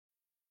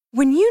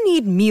When you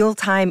need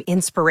mealtime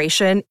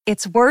inspiration,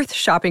 it's worth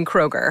shopping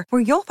Kroger,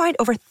 where you'll find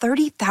over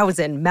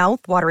 30,000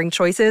 mouth-watering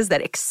choices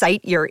that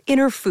excite your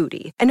inner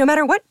foodie. And no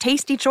matter what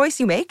tasty choice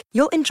you make,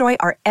 you'll enjoy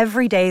our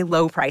everyday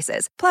low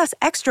prices, plus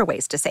extra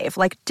ways to save,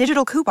 like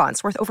digital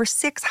coupons worth over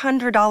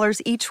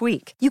 $600 each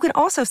week. You can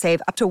also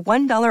save up to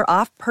 $1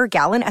 off per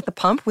gallon at the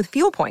pump with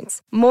fuel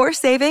points. More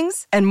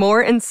savings and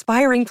more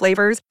inspiring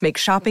flavors make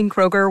shopping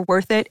Kroger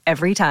worth it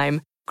every time.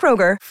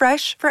 Kroger,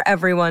 fresh for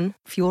everyone.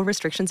 Fuel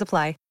restrictions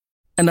apply.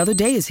 Another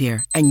day is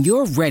here, and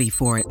you're ready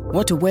for it.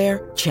 What to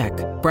wear? Check.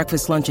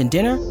 Breakfast, lunch, and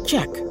dinner?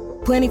 Check.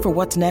 Planning for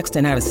what's next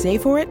and how to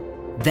save for it?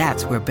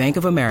 That's where Bank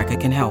of America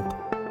can help.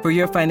 For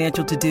your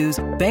financial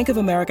to-dos, Bank of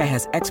America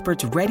has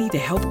experts ready to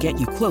help get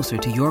you closer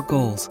to your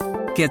goals.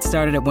 Get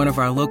started at one of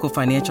our local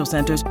financial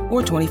centers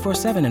or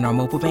 24/7 in our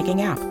mobile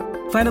banking app.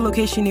 Find a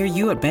location near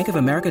you at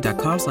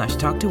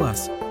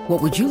bankofamerica.com/talktous.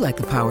 What would you like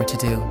the power to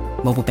do?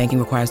 Mobile banking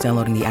requires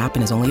downloading the app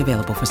and is only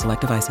available for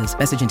select devices.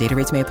 Message and data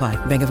rates may apply.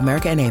 Bank of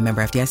America N.A.,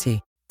 member FDIC.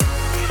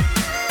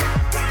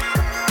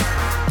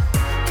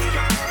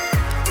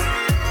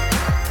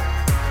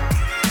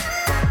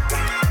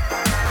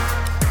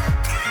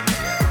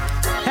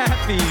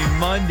 Happy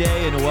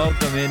Monday and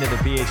welcome into the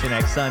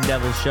PHNX Sun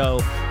Devil Show.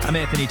 I'm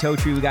Anthony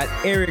Totri. We got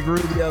Eric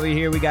Ruby over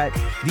here. We got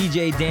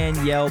DJ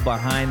Danielle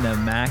behind the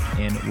Mac.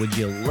 And would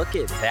you look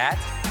at that?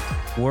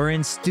 We're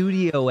in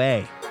Studio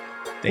A.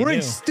 We're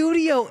in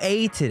Studio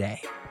A today.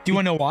 Do you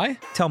want to know why?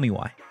 Tell me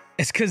why.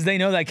 It's because they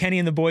know that Kenny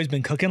and the boys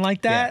been cooking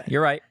like that. Yeah,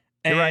 you're right.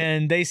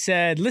 And they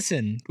said,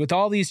 listen, with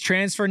all these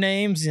transfer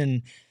names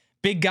and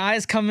big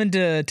guys coming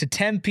to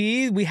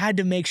Tempe, we had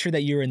to make sure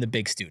that you're in the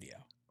big studio.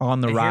 On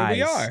the rise.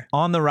 Here we are.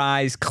 On the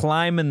rise,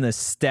 climbing the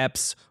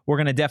steps. We're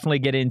going to definitely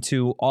get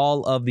into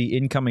all of the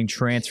incoming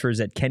transfers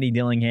that Kenny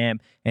Dillingham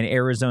and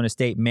Arizona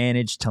State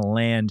managed to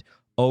land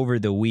over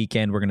the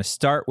weekend. We're going to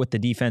start with the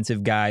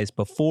defensive guys.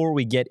 Before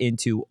we get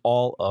into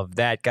all of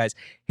that, guys,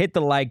 hit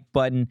the like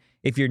button.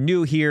 If you're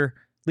new here,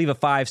 leave a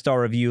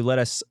 5-star review. Let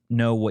us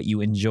know what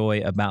you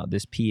enjoy about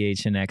this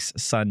PHNX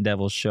Sun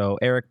Devil show.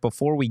 Eric,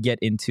 before we get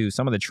into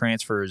some of the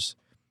transfers,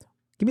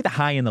 give me the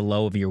high and the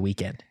low of your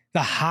weekend.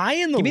 The high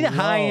and the low. Give me the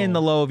high and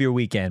the low of your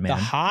weekend, man.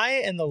 The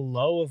high and the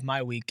low of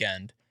my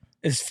weekend.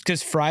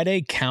 Does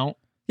Friday count?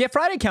 Yeah,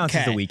 Friday counts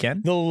as the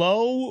weekend. The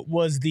low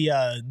was the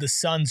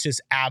Suns just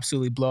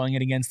absolutely blowing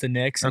it against the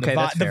Knicks. And okay,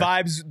 that's fair.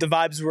 The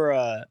vibes were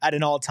at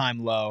an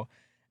all-time low.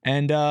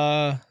 And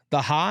the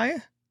high?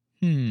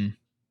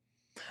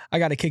 I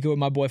got to kick it with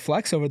my boy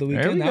Flex over the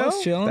weekend. That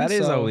was chilling. That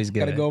is always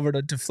good. Got to go over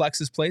to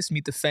Flex's place,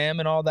 meet the fam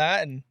and all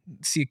that, and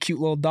see a cute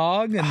little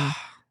dog.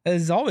 And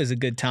it's always a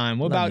good time.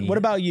 What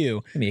about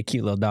you? Give me a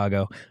cute little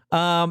doggo.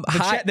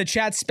 The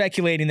chat's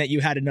speculating that you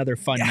had another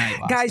fun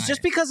night last guys, night.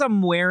 just because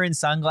I'm wearing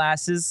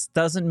sunglasses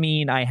doesn't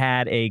mean I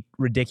had a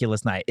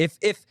ridiculous night. If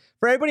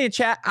for everybody in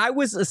chat, I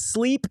was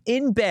asleep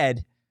in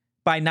bed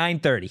by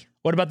 9:30.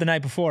 What about the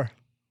night before?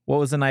 What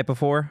was the night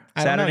before?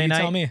 Saturday night.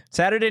 Tell me.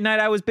 Saturday night,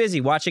 I was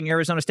busy watching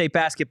Arizona State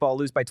basketball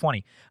lose by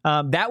 20.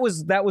 That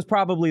was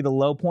probably the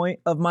low point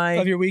of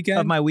your weekend.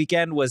 Of my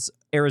weekend was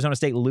Arizona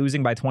State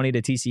losing by 20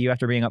 to TCU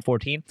after being up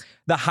 14.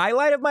 The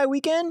highlight of my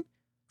weekend,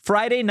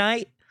 Friday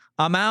night.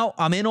 I'm out.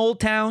 I'm in Old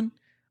Town.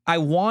 I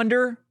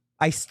wander.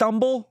 I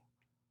stumble.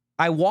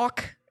 I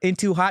walk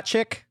into Hot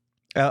Chick,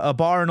 a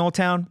bar in Old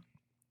Town,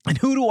 and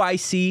who do I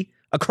see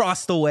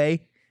across the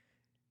way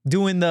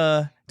doing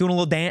a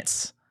little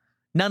dance?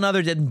 None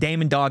other than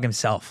Damon Dog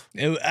himself.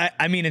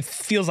 It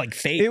feels like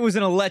fate. It was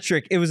an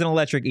electric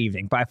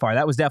evening by far.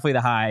 That was definitely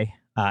the high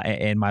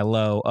and my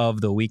low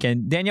of the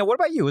weekend. Danielle, what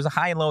about you? What was the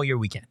high and low of your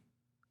weekend?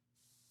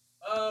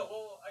 I'm talking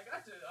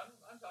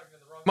to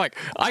the wrong Mike.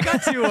 I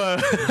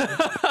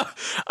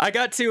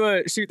got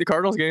to shoot the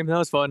Cardinals game. That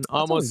was fun.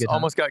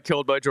 Almost got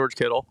killed by George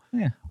Kittle.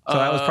 Yeah. So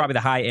that was probably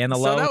the high and the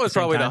low. So that was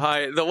probably the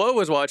high. The low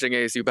was watching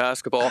ASU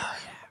basketball.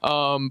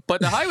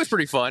 But the high was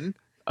pretty fun.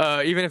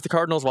 Even if the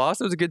Cardinals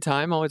lost, it was a good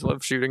time. Always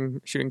love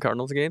shooting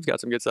Cardinals games. Got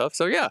some good stuff.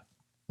 So yeah.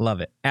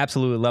 Love it.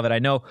 Absolutely love it. I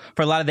know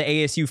for a lot of the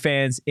ASU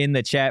fans in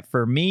the chat,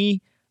 for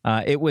me,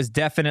 it was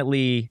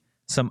definitely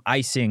some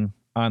icing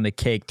on the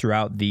cake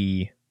throughout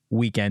the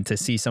weekend to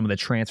see some of the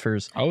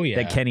transfers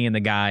that Kenny and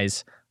the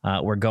guys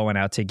were going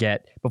out to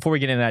get. Before we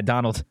get into that,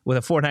 Donald with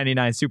a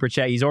 $4.99 super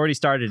chat. He's already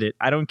started it.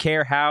 I don't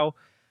care how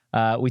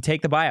we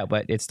take the buyout,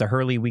 but it's the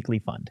Hurley Weekly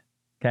Fund.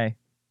 Okay.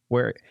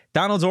 Where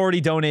Donald's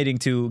already donating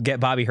to get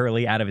Bobby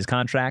Hurley out of his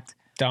contract.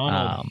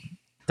 Donald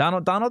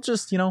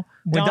just,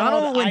 when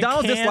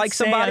Donald dislikes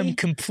somebody, I'm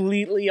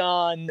completely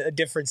on a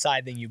different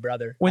side than you,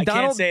 brother. When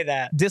Donald can't say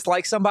that.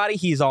 Dislikes somebody,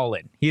 he's all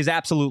in. He is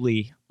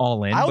absolutely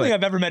all in. I don't think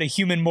I've ever met a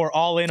human more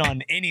all in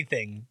on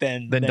anything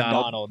than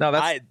Donald. No,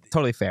 that's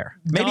totally fair.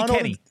 Maybe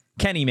Donald,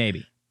 Kenny,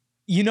 maybe.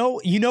 You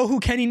know who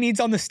Kenny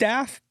needs on the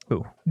staff?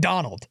 Who?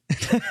 Donald.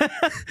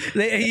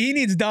 He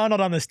needs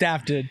Donald on the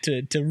staff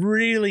to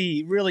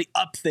really, really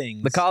up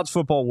things. The college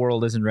football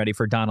world isn't ready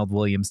for Donald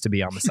Williams to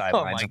be on the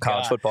sidelines of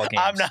college football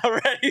games. I'm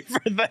not ready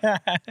for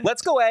that.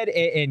 Let's go ahead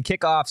and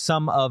kick off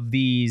some of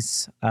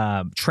these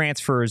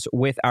transfers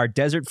with our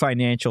Desert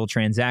Financial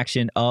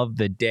transaction of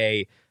the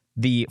day.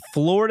 the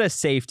Florida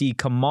safety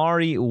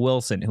Kamari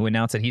Wilson, who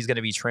announced that he's going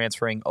to be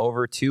transferring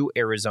over to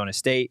Arizona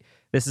State.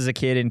 This is a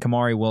kid in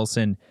Kamari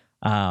Wilson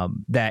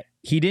that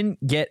he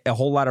didn't get a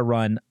whole lot of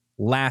run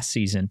last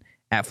season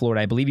at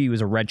Florida. I believe he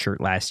was a redshirt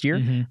last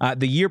year.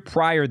 The year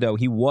prior, though,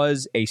 he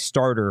was a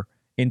starter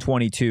in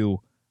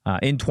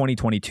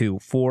 2022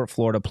 for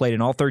Florida, played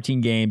in all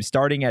 13 games,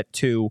 starting at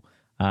 2,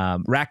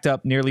 racked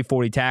up nearly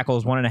 40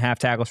 tackles, 1.5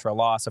 tackles for a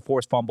loss, a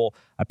forced fumble,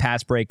 a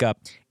pass breakup.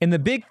 And the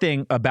big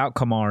thing about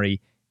Kamari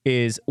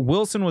is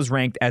Wilson was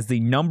ranked as the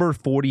number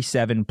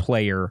 47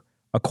 player,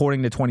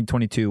 according to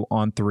 2022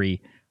 on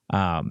 3,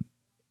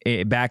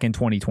 back in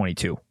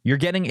 2022. You're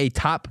getting a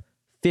top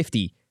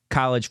 50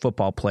 college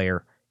football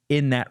player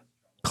in that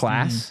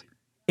class.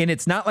 And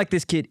it's not like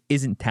this kid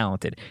isn't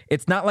talented.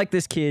 It's not like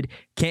this kid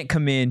can't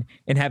come in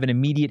and have an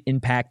immediate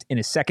impact in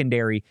a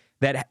secondary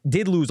that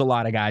did lose a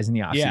lot of guys in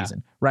the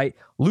offseason, right?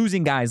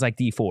 Losing guys like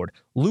D Ford,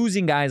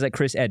 losing guys like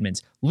Chris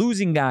Edmonds,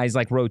 losing guys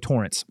like Ro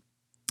Torrance.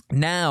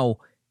 Now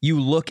you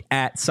look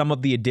at some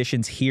of the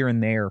additions here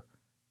and there,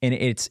 and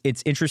it's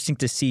interesting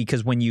to see,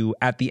 because when you,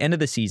 at the end of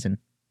the season,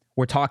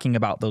 we're talking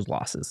about those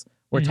losses.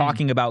 We're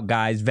talking about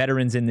guys,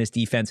 veterans in this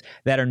defense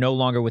that are no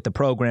longer with the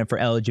program for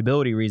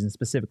eligibility reasons,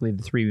 specifically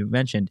the 3 we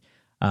mentioned.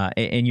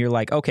 And you're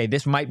like, okay,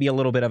 this might be a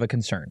little bit of a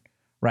concern,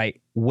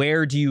 right?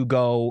 Where do you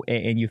go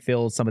and you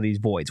fill some of these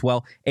voids?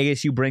 Well,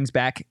 ASU brings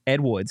back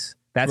Ed Woods.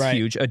 That's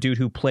huge. A dude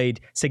who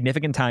played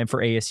significant time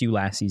for ASU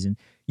last season.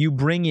 You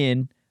bring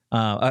in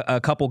a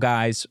couple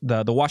guys,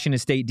 the Washington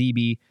State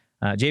DB,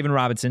 Javen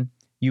Robinson.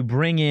 You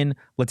bring in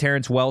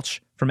LaTerrence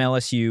Welch from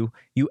LSU.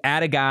 You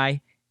add a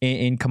guy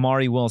in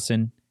Kamari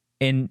Wilson.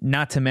 And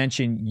not to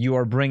mention, you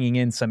are bringing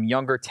in some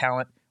younger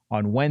talent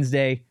on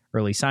Wednesday,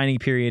 early signing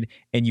period,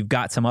 and you've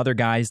got some other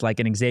guys like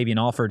an Xavier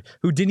Alford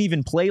who didn't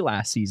even play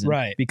last season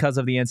because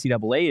of the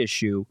NCAA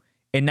issue.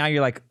 And now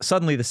you're like,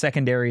 suddenly the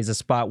secondary is a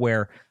spot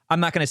where I'm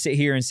not going to sit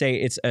here and say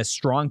it's a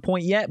strong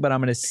point yet, but I'm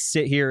going to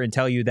sit here and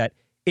tell you that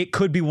it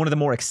could be one of the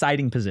more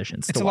exciting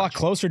positions. It's a lot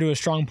closer to a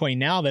strong point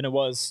now than it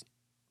was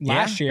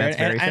last year.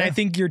 And I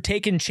think you're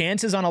taking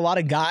chances on a lot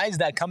of guys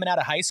that coming out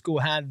of high school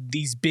had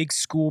these big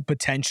school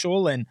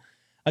potential. And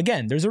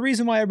again, there's a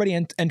reason why everybody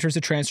enters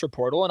the transfer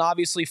portal. And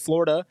obviously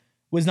Florida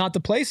was not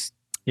the place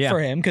for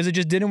him because it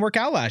just didn't work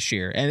out last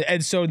year.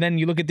 And so then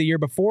you look at the year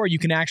before, you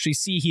can actually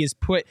see he has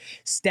put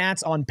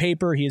stats on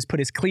paper. He has put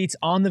his cleats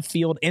on the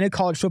field in a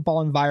college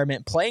football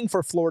environment, playing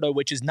for Florida,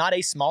 which is not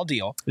a small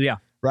deal. Yeah.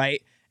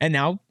 Right. And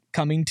now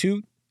coming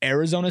to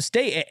Arizona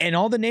State, and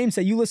all the names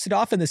that you listed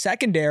off in the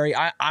secondary,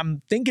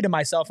 I'm thinking to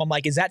myself, I'm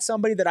like, is that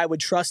somebody that I would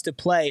trust to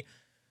play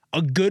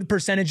a good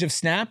percentage of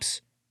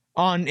snaps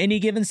on any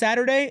given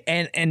Saturday?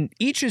 And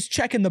each is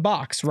checking the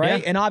box,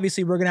 right? Yeah. And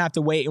obviously we're going to have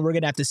to wait, and we're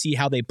going to have to see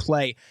how they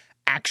play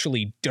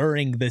actually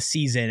during the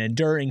season and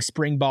during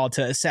spring ball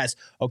to assess,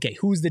 okay,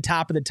 who's the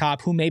top of the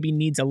top, who maybe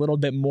needs a little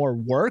bit more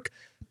work.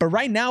 But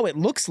right now it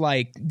looks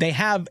like they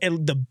have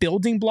the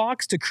building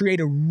blocks to create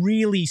a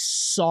really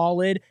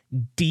solid,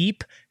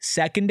 deep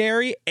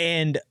secondary.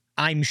 And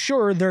I'm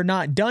sure they're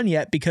not done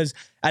yet, because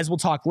as we'll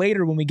talk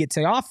later when we get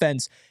to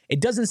offense,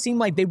 it doesn't seem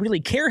like they really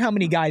care how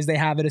many guys they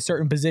have at a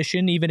certain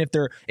position, even if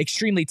they're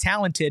extremely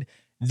talented.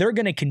 They're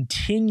going to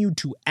continue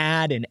to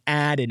add and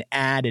add and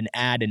add and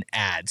add and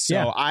add.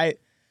 So I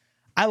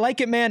like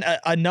it, man.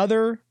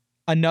 Another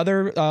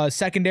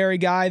secondary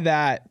guy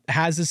that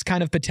has this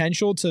kind of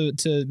potential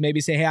to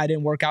maybe say, hey, I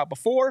didn't work out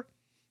before.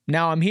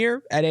 Now I'm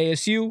here at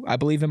ASU. I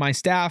believe in my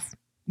staff.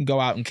 Go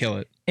out and kill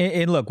it.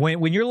 And look,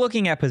 when you're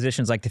looking at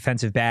positions like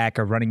defensive back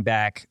or running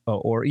back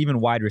or even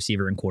wide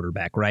receiver and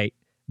quarterback, right?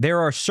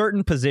 There are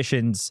certain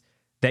positions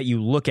that you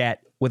look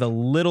at with a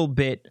little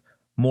bit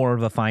more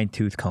of a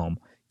fine-tooth comb.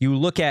 You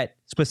look at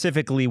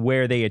specifically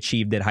where they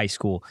achieved at high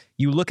school.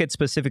 You look at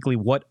specifically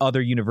what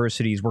other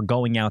universities were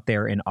going out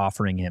there and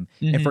offering him.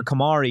 Mm-hmm. And for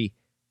Kamari,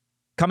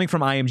 coming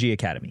from IMG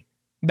Academy,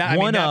 that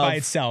by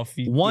itself,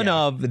 one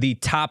of the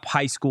top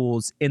high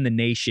schools in the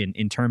nation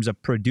in terms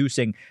of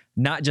producing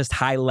not just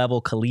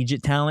high-level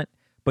collegiate talent,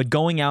 but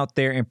going out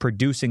there and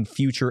producing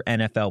future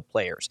NFL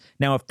players.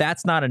 Now, if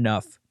that's not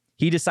enough,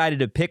 he decided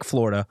to pick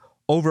Florida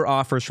over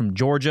offers from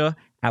Georgia,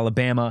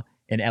 Alabama,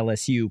 and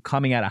LSU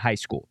coming out of high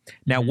school.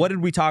 Now, what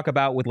did we talk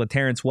about with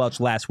LaTerrence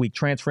Welch last week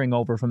transferring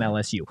over from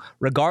LSU?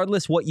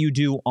 Regardless what you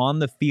do on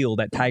the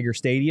field at Tiger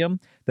Stadium,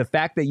 the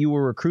fact that you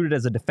were recruited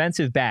as a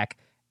defensive back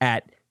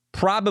at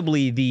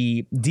probably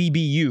the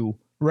DBU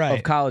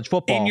of college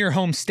football. In your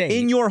home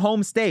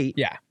state.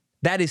 Yeah.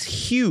 That is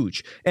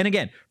huge. And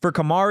again, for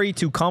Kamari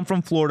to come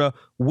from Florida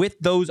with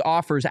those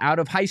offers out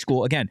of high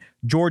school, again,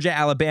 Georgia,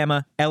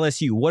 Alabama,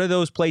 LSU, what do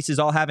those places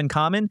all have in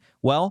common?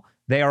 Well,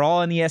 they are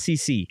all in the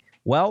SEC.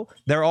 Well,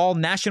 they're all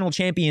national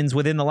champions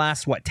within the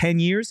last, 10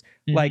 years?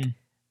 Mm-hmm. Like,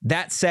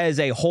 that says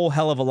a whole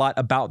hell of a lot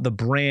about the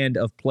brand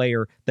of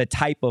player, the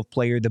type of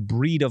player, the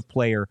breed of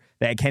player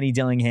that Kenny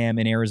Dillingham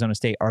and Arizona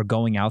State are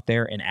going out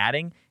there and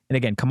adding. And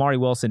again, Kamari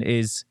Wilson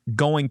is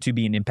going to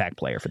be an impact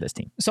player for this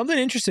team. Something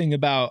interesting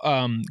about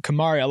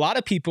Kamari, a lot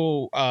of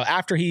people,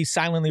 after he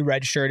silently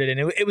redshirted,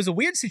 and it was a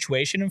weird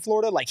situation in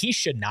Florida, like he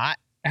should not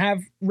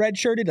have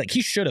redshirted. Like,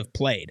 he should have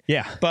played.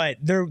 Yeah. But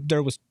there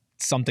was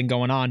something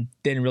going on.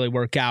 Didn't really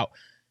work out.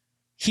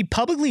 He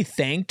publicly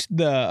thanked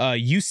the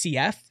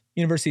UCF,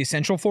 University of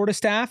Central Florida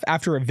staff,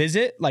 after a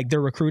visit, like their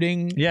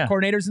recruiting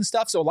coordinators and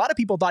stuff. So a lot of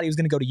people thought he was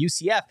going to go to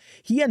UCF.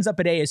 He ends up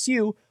at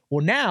ASU.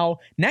 Well, now,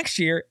 next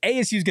year,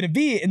 ASU is going to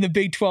be in the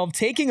Big 12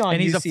 taking on UCF.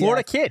 And he's a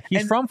Florida kid.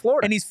 He's from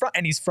Florida.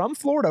 And he's from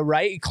Florida,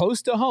 right?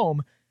 Close to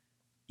home.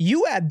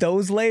 You add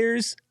those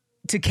layers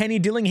to Kenny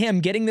Dillingham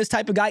getting this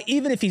type of guy,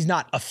 even if he's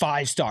not a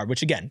 5-star,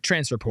 which again,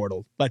 transfer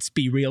portal, let's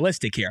be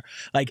realistic here.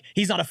 Like,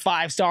 he's not a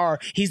 5-star.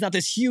 He's not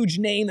this huge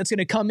name that's going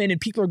to come in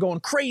and people are going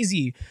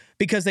crazy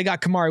because they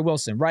got Kamari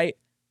Wilson, right?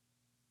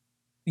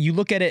 You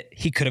look at it,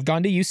 he could have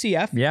gone to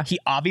UCF. Yeah. He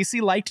obviously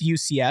liked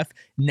UCF.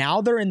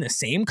 Now they're in the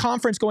same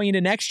conference going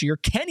into next year.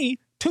 Kenny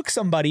took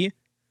somebody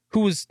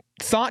who was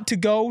thought to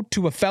go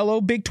to a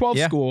fellow Big 12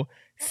 school,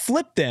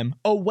 flipped them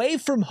away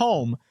from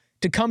home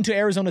to come to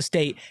Arizona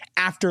State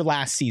after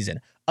last season.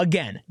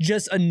 Again,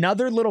 just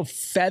another little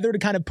feather to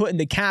kind of put in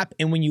the cap.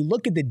 And when you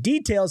look at the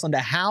details onto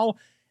how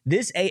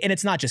this, and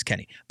it's not just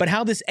Kenny, but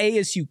how this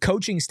ASU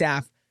coaching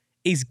staff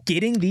is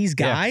getting these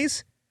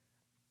guys,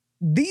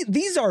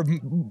 these are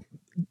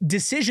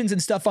decisions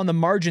and stuff on the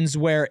margins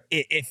where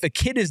if a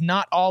kid is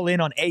not all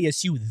in on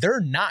ASU, they're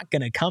not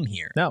going to come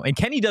here. No, and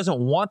Kenny doesn't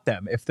want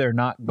them if they're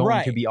not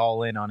going to be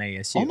all in on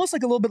ASU. Almost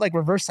like a little bit like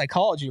reverse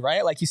psychology,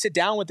 right? Like, you sit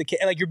down with the kid,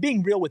 like, you're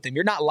being real with them.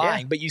 You're not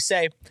lying, but you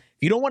say, if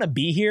you don't want to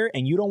be here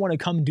and you don't want to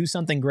come do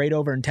something great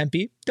over in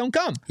Tempe, don't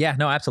come. Yeah,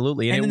 no,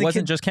 absolutely. And it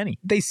wasn't just Kenny.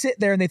 They sit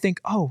there and they think,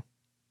 oh,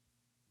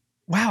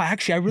 wow,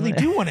 actually, I really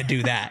do want to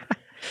do that.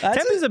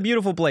 Tempe is a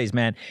beautiful place,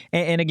 man.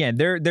 And again,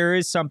 there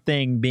is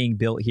something being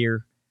built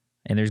here.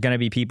 And there's going to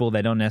be people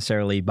that don't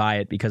necessarily buy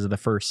it because of the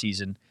first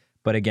season.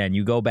 But again,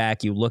 you go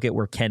back, you look at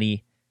where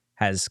Kenny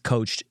has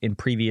coached in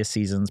previous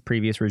seasons,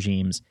 previous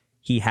regimes.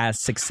 He has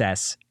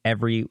success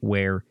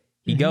everywhere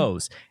he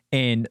goes.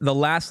 And the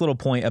last little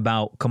point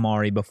about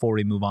Kamari before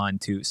we move on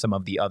to some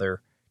of the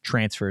other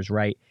transfers,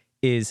 right,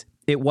 is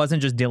it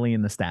wasn't just Dilly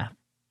and the staff.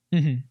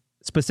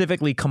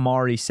 Specifically,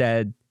 Kamari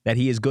said that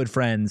he is good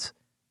friends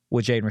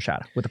with Jaden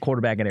Rashada, with the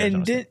quarterback at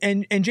Arizona State.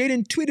 And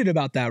Jaden tweeted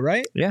about that,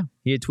 right? Yeah,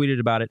 he had tweeted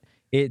about it.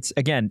 It's,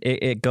 again,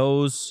 it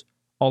goes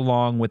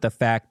along with the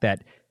fact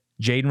that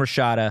Jaden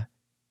Rashada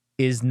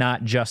is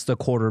not just the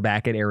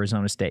quarterback at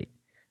Arizona State.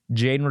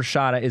 Jaden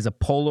Rashada is a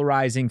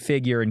polarizing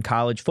figure in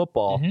college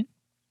football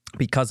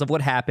because of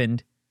what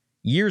happened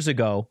years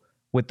ago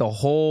with the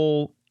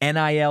whole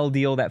NIL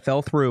deal that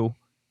fell through.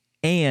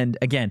 And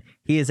again,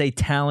 he is a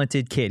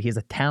talented kid. He is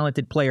a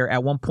talented player.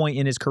 At one point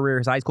in his career,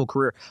 his high school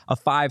career, a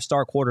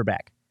 5-star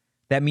quarterback.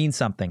 That means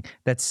something.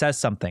 That says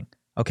something.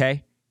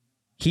 Okay?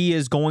 He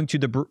is going to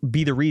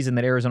be the reason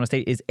that Arizona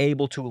State is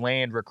able to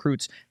land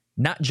recruits,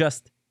 not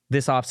just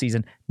this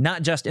offseason,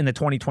 not just in the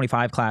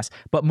 2025 class,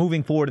 but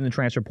moving forward in the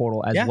transfer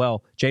portal as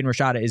well. Jaden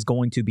Rashada is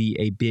going to be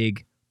a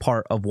big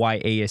part of why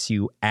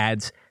ASU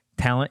adds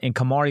talent. And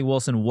Kamari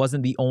Wilson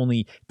wasn't the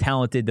only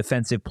talented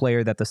defensive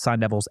player that the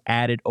Sun Devils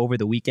added over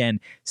the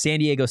weekend. San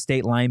Diego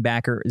State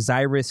linebacker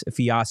Cyrus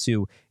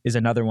Fiasu is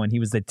another one. He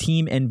was the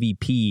team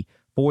MVP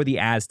for the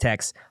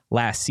Aztecs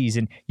last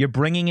season. You're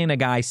bringing in a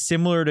guy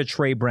similar to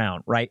Trey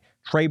Brown, right?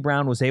 Trey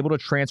Brown was able to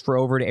transfer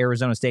over to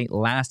Arizona State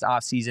last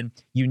offseason.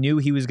 You knew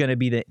he was going to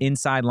be the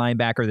inside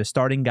linebacker, the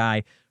starting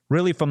guy,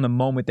 really from the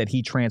moment that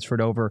he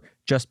transferred over,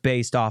 just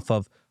based off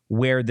of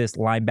where this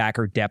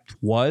linebacker depth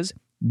was.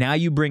 Now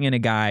you bring in a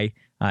guy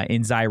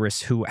in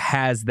Cyrus who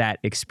has that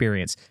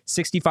experience.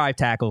 65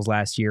 tackles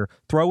last year,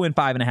 throw in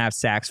 5.5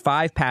 sacks,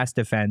 5 pass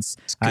defense.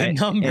 Good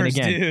numbers,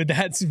 again, dude.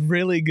 That's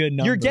really good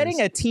numbers. You're getting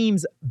a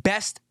team's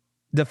best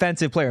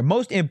defensive player,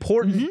 most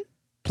important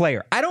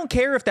player. I don't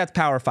care if that's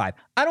Power 5.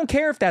 I don't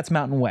care if that's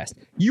Mountain West.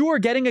 You are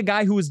getting a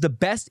guy who is the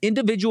best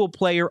individual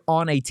player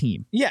on a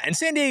team. Yeah, and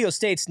San Diego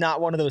State's not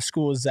one of those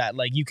schools that,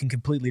 like, you can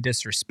completely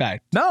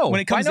disrespect. No,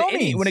 when it comes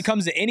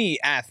to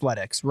any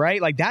athletics,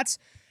 right? Like, that's,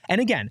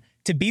 and again,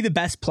 to be the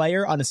best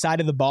player on the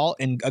side of the ball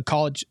in a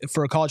college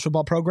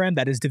football program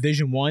that is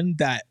Division I,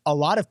 that a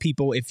lot of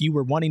people, if you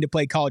were wanting to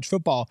play college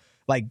football,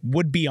 like,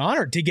 would be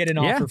honored to get an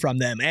offer from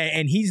them.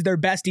 And he's their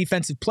best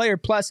defensive player.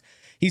 Plus,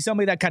 he's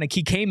somebody that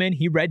he came in,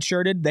 he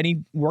redshirted, then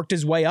he worked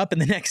his way up.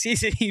 And the next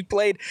season, he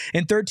played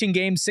in 13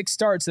 games, 6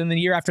 starts. And then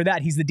the year after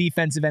that, he's the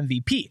defensive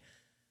MVP.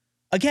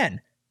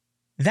 Again,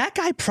 that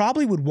guy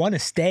probably would want to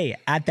stay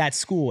at that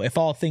school if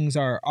all things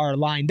are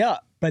lined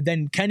up. But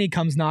then Kenny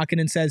comes knocking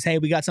and says, hey,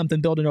 we got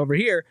something building over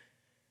here.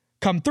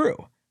 Come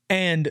through.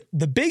 And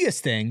the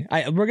biggest thing,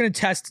 we're going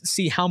to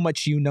see how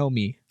much you know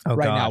me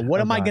now. What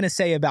am I going to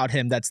say about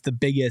him that's the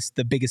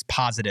biggest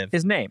positive?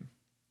 His name.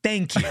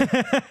 Thank you.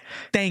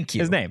 Thank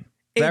you. His name.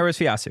 Cyrus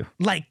Fiasu.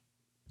 Like,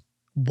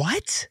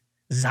 what?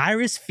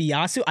 Cyrus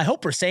Fiasu? I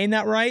hope we're saying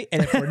that right.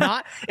 And if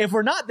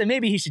we're not, then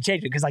maybe he should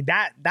change it, because like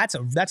that's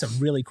a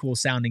really cool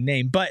sounding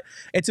name. But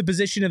it's a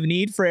position of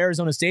need for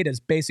Arizona State, as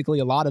basically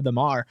a lot of them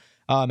are,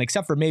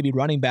 except for maybe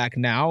running back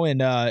now. And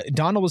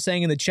Donald was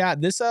saying in the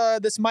chat,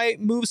 this might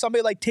move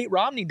somebody like Tate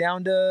Romney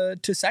down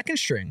to second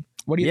string.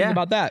 What do you think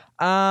about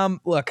that?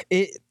 Look,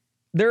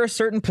 there are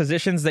certain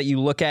positions that you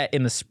look at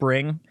in the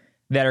spring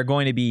that are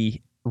going to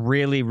be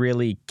really,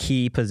 really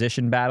key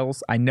position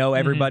battles. I know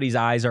everybody's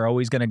eyes are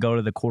always going to go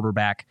to the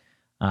quarterback,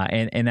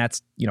 and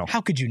that's,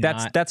 how could you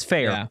not? That's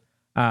fair.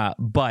 Yeah.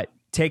 But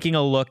taking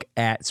a look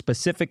at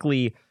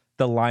specifically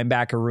the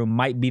linebacker room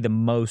might be the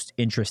most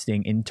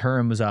interesting in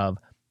terms of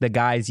the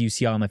guys you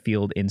see on the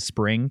field in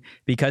spring,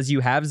 because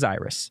you have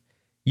Cyrus,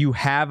 you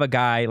have a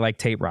guy like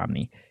Tate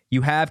Romney,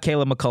 you have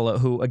Caleb McCullough,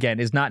 who again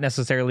is not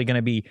necessarily going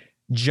to be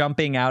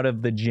jumping out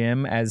of the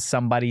gym as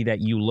somebody that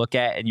you look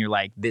at and you're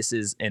like, this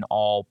is an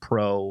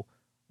all-pro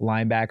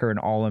linebacker, an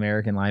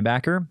all-American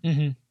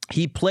linebacker.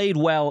 He played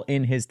well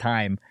in his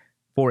time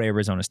for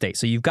Arizona State.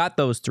 So you've got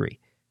those three.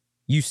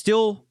 You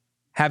still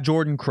have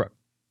Jordan Crook,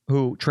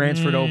 who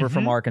transferred over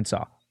from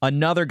Arkansas.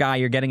 Another guy,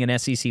 you're getting an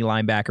SEC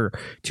linebacker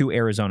to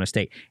Arizona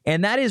State.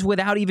 And that is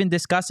without even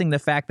discussing the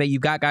fact that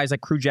you've got guys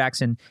like Crew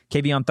Jackson,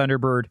 Kavion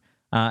Thunderbird,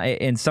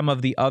 and some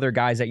of the other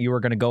guys that you are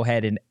going to go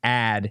ahead and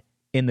add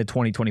in the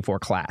 2024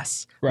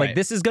 class. Right. Like,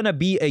 this is going to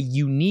be a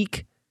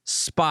unique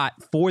spot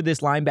for this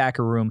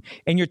linebacker room.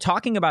 And you're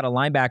talking about a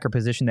linebacker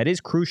position that is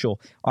crucial,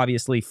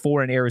 obviously,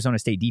 for an Arizona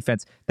State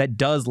defense that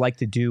does like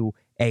to do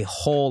a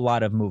whole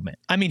lot of movement.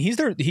 I mean, he's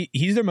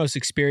their most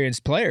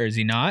experienced player, is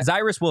he not?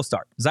 Cyrus will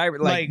start.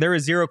 There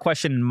is zero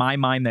question in my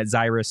mind that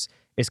Cyrus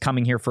is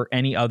coming here for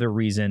any other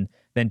reason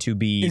than to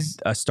be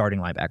a starting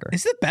linebacker.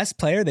 Is the best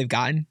player they've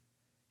gotten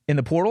in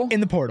the portal?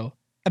 In the portal.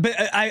 But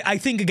I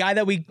think a guy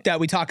that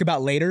we talk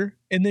about later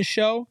in this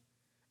show,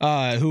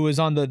 who was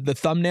on the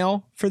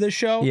thumbnail for this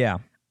show. Yeah.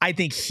 I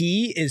think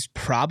he is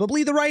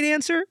probably the right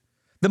answer.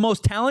 The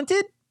most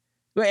talented?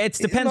 It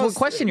depends what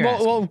question you're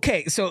asking. Well,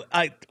 okay. So,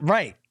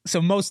 right. So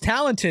most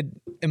talented,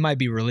 it might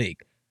be Raleigh.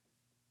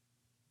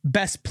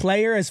 Best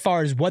player as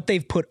far as what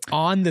they've put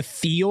on the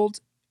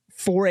field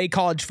for a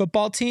college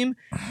football team.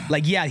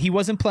 Like, yeah, he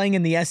wasn't playing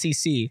in the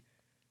SEC,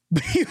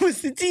 but he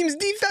was the team's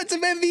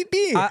defensive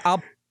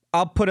MVP.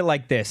 I'll put it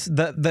like this.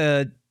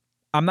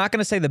 I'm not going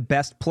to say the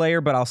best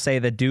player, but I'll say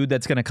the dude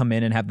that's going to come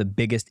in and have the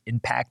biggest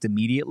impact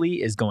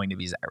immediately is going to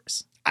be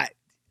Cyrus.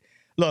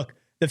 Look,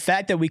 the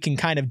fact that we can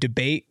kind of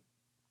debate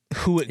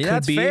who it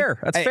could be.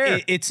 That's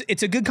fair.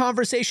 It's a good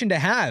conversation to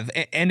have.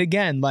 And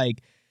again,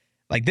 like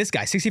this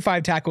guy,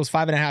 65 tackles,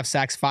 5.5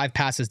 sacks, 5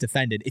 passes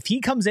defended. If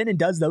he comes in and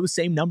does those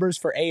same numbers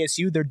for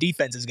ASU, their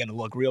defense is going to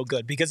look real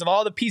good because of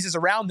all the pieces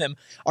around them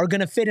are going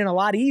to fit in a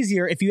lot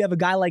easier if you have a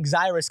guy like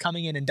Cyrus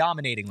coming in and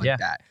dominating like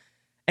that.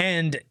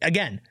 And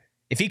again,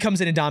 if he comes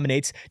in and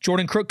dominates,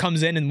 Jordan Crook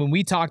comes in, and when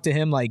we talk to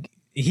him, like,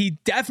 he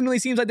definitely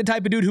seems like the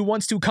type of dude who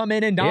wants to come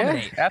in and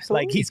dominate. Yeah,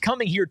 absolutely. Like, he's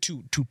coming here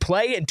to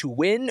play and to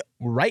win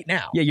right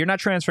now. Yeah, you're not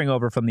transferring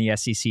over from the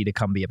SEC to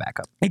come be a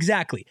backup.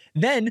 Exactly.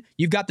 Then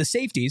you've got the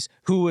safeties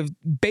who have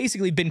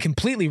basically been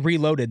completely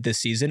reloaded this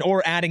season,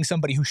 or adding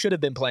somebody who should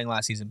have been playing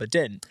last season but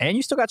didn't. And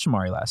you still got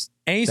Shamari last.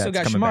 And you still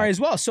got Shamari as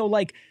well. So,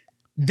 like,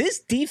 this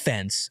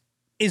defense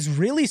is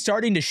really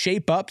starting to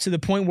shape up to the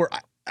point where,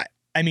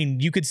 I mean,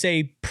 you could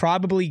say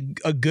probably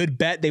a good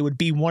bet they would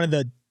be one of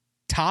the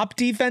top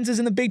defenses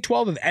in the Big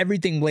 12 if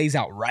everything lays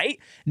out right.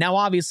 Now,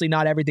 obviously,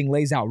 not everything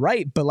lays out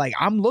right, but like,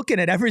 I'm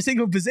looking at every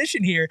single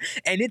position here,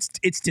 and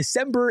it's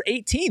December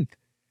 18th.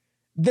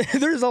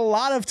 There's a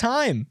lot of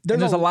time.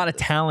 There's a lot of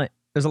talent.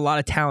 There's a lot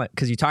of talent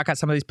because you talk about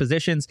some of these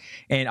positions,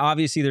 and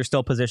obviously there's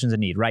still positions in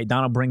need, right?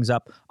 Donald brings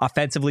up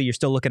offensively, you're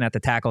still looking at the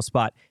tackle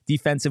spot.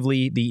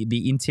 Defensively,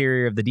 the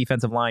interior of the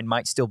defensive line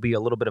might still be a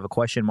little bit of a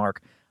question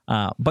mark.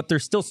 But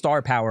there's still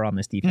star power on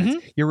this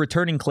defense. You're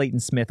returning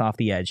Clayton Smith off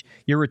the edge.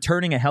 You're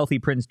returning a healthy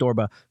Prince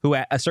Dorba, who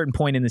at a certain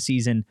point in the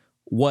season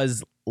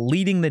was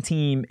leading the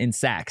team in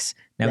sacks.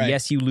 Now,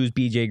 yes, you lose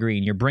BJ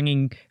Green. You're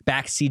bringing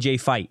back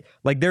CJ Fight.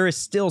 Like, there is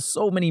still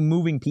so many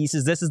moving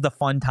pieces. This is the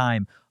fun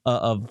time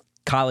of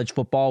college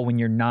football when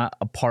you're not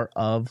a part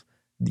of,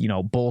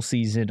 bowl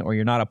season, or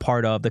you're not a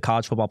part of the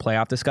college football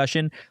playoff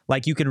discussion.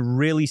 Like, you can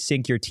really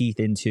sink your teeth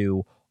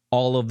into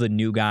all of the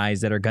new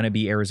guys that are going to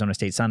be Arizona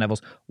State Sun Devils,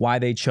 why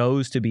they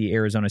chose to be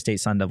Arizona State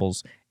Sun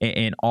Devils,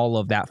 and all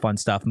of that fun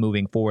stuff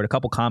moving forward. A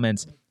couple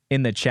comments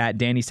in the chat.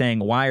 Danny saying,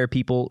 why are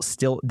people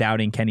still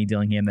doubting Kenny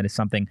Dillingham? That is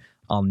something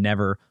I'll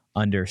never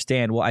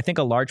understand. Well, I think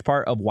a large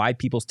part of why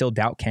people still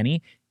doubt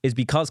Kenny is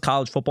because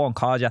college football and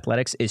college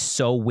athletics is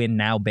so win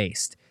now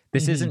based.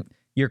 This isn't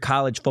your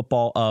college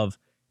football of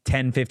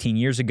 10, 15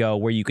 years ago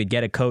where you could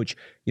get a coach,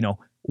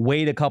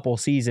 wait a couple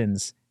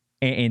seasons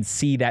and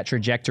see that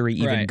trajectory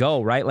even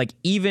go, right? Like,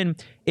 even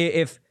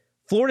if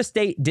Florida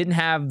State didn't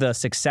have the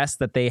success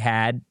that they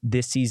had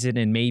this season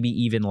and maybe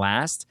even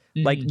last,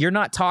 like, you're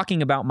not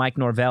talking about Mike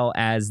Norvell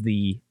as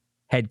the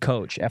head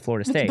coach at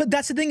Florida State. But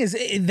that's the thing, is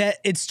that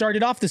it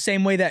started off the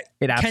same way that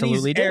it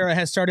absolutely Kenny's era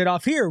has started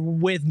off here,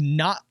 with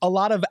not a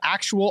lot of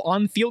actual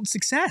on-field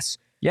success.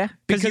 Yeah,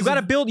 because you got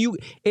to build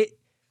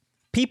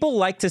people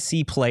like to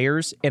see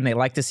players and they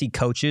like to see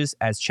coaches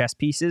as chess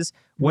pieces,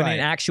 when in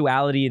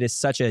actuality it is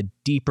such a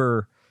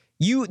deeper.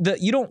 What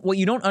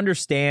you don't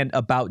understand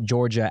about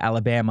Georgia,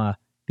 Alabama,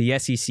 the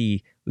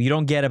SEC, what you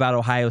don't get about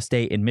Ohio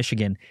State and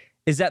Michigan,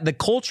 is that the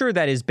culture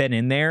that has been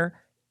in there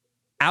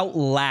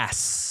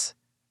outlasts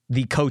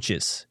the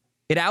coaches.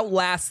 It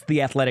outlasts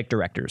the athletic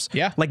directors.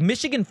 Yeah. Like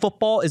Michigan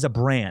football is a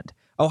brand.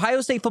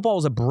 Ohio State football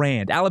is a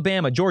brand.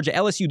 Alabama, Georgia,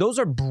 LSU, those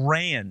are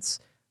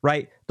brands,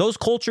 right? Those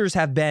cultures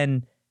have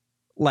been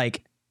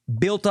like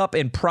built up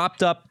and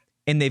propped up,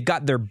 and they've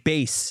got their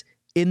base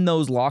in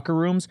those locker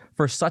rooms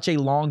for such a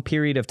long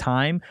period of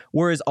time.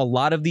 Whereas a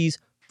lot of these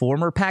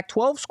former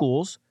Pac-12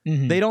 schools,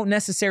 they don't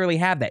necessarily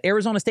have that.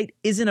 Arizona State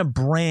isn't a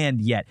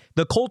brand yet.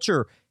 The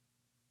culture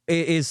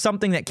is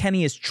something that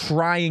Kenny is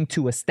trying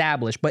to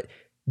establish, but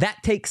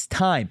that takes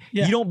time.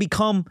 Yeah. You don't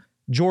become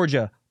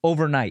Georgia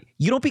overnight.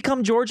 You don't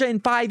become Georgia in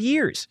 5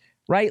 years,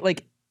 right?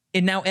 Like,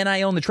 and now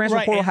NIL and the transfer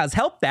portal has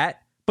helped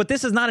that, but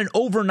this is not an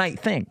overnight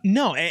thing.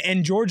 No,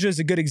 and Georgia is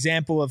a good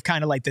example of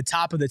kind of like the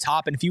top of the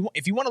top. And if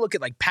you want to look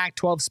at like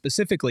Pac-12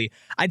 specifically,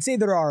 I'd say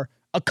there are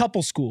a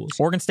couple schools,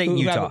 Oregon State and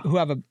Utah, who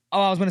have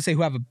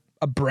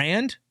a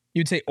brand.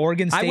 You'd say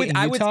Oregon State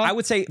and Utah. I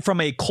would say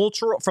from a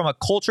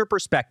culture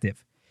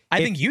perspective,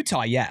 I think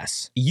Utah,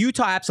 yes.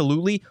 Utah,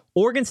 absolutely.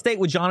 Oregon State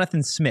with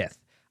Jonathan Smith.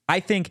 I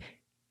think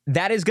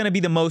that is going to be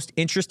the most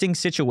interesting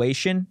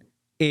situation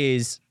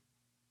is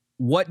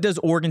what does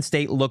Oregon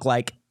State look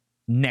like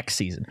next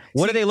season?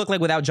 What do they look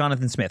like without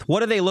Jonathan Smith? What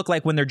do they look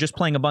like when they're just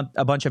playing a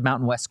bunch of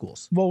Mountain West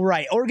schools? Well,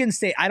 right. Oregon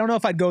State, I don't know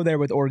if I'd go there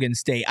with Oregon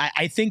State.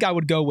 I think I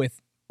would go with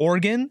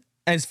Oregon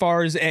as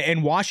far as,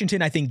 and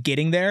Washington, I think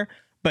getting there.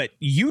 But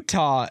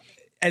Utah,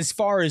 as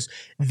far as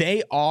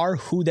they are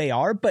who they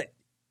are, but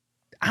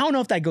I don't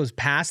know if that goes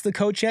past the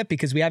coach yet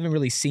because we haven't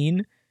really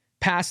seen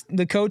past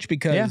the coach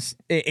because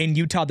in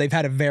Utah they've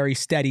had a very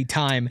steady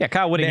time. Yeah,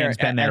 Kyle Whittingham's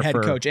been there head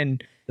for coach,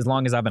 and as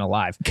long as I've been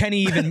alive.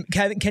 Kenny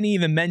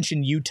even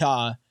mentioned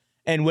Utah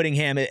and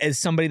Whittingham as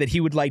somebody that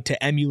he would like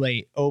to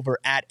emulate over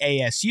at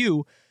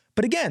ASU.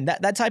 But again,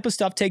 that type of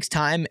stuff takes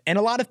time, and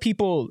a lot of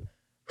people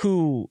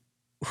who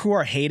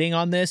are hating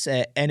on this,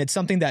 and it's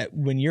something that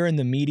when you're in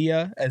the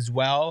media as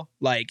well,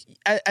 like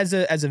as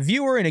a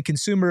viewer and a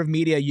consumer of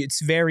media,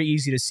 it's very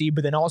easy to see.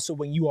 But then also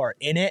when you are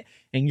in it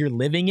and you're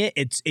living it,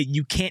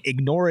 you can't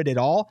ignore it at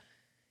all.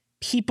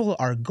 People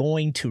are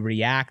going to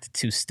react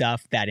to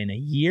stuff that in a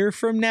year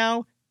from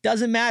now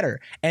doesn't matter.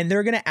 And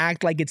they're going to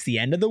act like it's the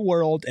end of the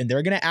world. And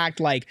they're going to act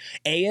like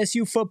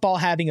ASU football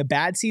having a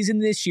bad season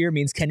this year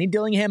means Kenny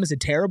Dillingham is a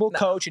terrible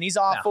coach and he's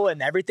awful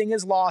and everything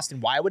is lost.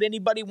 And why would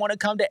anybody want to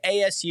come to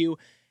ASU?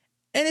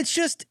 And it's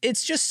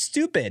just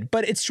stupid,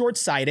 but it's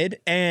short-sighted.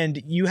 And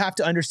you have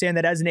to understand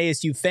that as an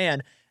ASU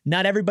fan,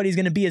 not everybody's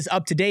going to be as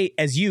up to date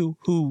as you,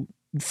 who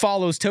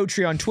follows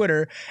Totri on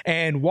Twitter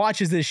and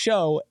watches this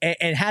show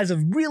and has a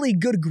really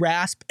good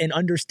grasp and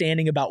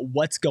understanding about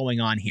what's going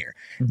on here.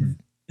 Mm-hmm.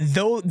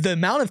 Though the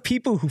amount of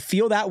people who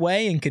feel that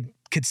way and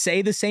could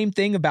say the same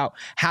thing about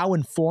how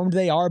informed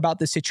they are about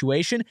the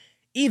situation,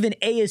 even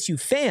ASU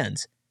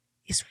fans,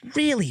 is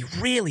really,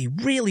 really,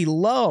 really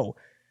low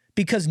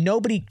because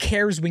nobody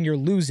cares when you're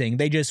losing.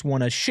 They just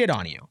want to shit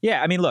on you.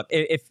 Yeah, I mean, look,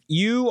 if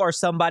you are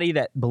somebody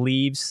that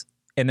believes,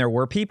 and there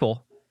were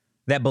people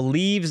that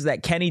believes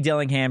that Kenny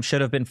Dillingham should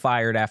have been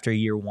fired after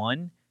year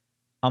one,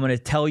 I'm going to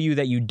tell you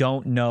that you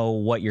don't know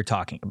what you're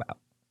talking about.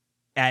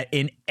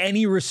 In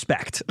any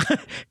respect,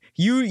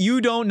 you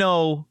don't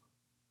know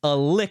a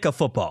lick of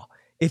football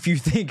if you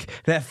think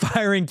that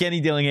firing Kenny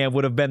Dillingham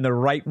would have been the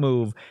right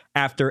move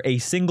after a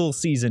single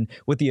season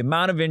with the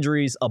amount of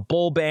injuries, a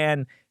bowl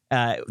ban,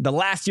 the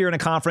last year in a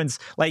conference.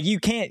 Like you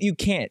can't.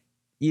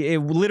 It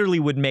literally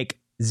would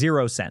make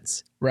zero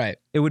sense. Right.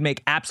 It would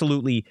make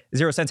absolutely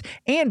zero sense.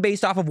 And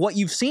based off of what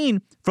you've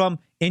seen from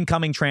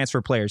incoming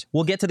transfer players,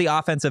 we'll get to the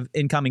offensive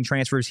incoming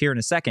transfers here in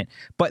a second.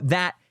 But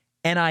that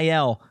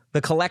NIL,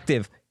 the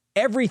collective,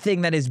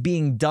 everything that is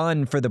being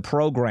done for the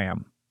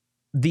program,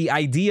 the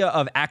idea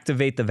of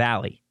Activate the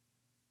Valley.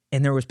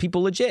 And there was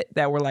people legit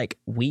that were like,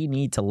 we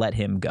need to let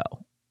him go.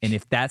 And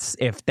if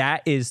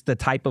that is the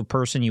type of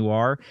person you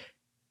are,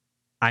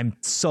 I'm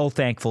so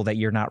thankful that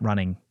you're not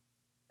running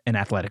an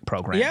athletic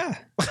program. Yeah.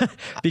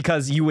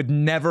 Because you would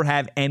never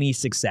have any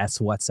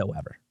success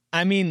whatsoever.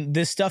 I mean,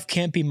 this stuff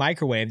can't be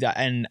microwaved.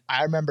 And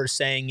I remember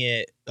saying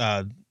it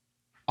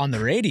on the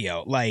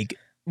radio. Like,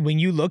 when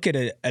you look at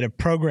a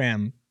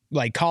program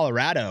like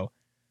Colorado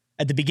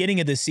at the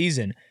beginning of the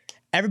season,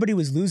 everybody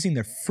was losing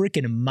their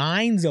freaking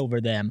minds over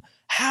them.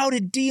 How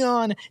did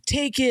Deion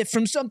take it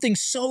from something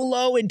so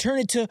low and turn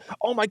it to,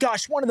 oh my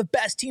gosh, one of the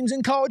best teams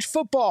in college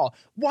football?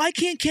 Why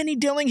can't Kenny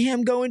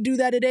Dillingham go and do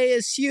that at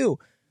ASU?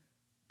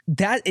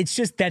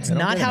 That's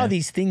not how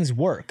these things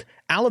work.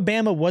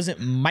 Alabama wasn't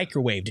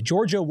microwaved.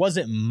 Georgia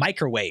wasn't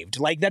microwaved.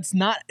 Like, that's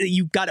not,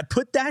 you got to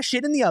put that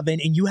shit in the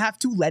oven and you have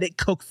to let it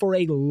cook for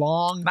a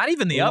long, not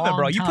even the oven,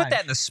 bro. You put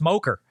that in the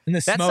smoker.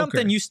 That's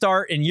something you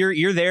start and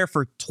you're there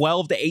for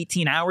 12 to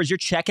 18 hours. You're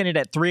checking it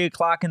at 3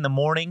 o'clock in the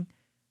morning.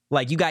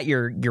 Like, you got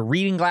your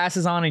reading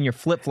glasses on and your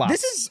flip-flops.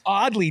 This is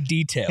oddly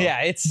detailed.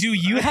 Yeah, do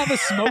you have a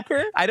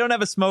smoker? I don't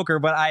have a smoker,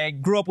 but I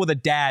grew up with a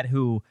dad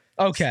who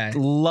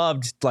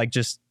loved like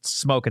just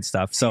smoking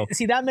stuff. So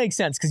see that makes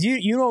sense because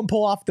you don't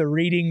pull off the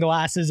reading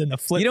glasses and the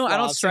flip. I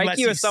don't strike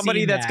you as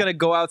somebody that's gonna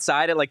go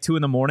outside at like 2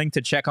 a.m.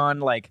 to check on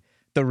like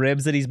the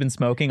ribs that he's been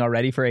smoking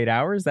already for 8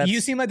 hours?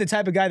 You seem like the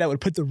type of guy that would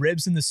put the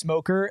ribs in the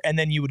smoker and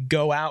then you would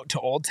go out to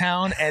Old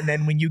Town, and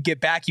then when you get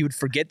back, you would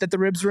forget that the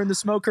ribs were in the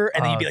smoker,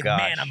 and then you'd be like,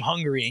 man, I'm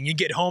hungry. And you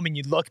get home and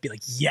you'd be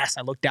like, yes,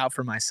 I looked out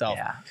for myself.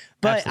 Yeah,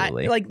 but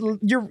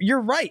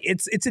you're right.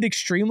 It's an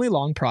extremely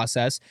long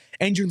process,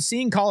 and you're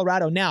seeing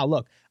Colorado now.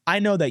 Look, I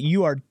know that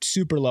you are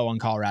super low on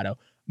Colorado,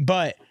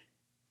 but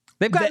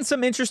they've gotten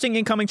some interesting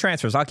incoming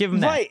transfers. I'll give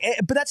them that. Right,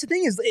 but that's the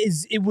thing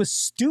is it was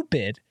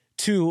stupid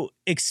to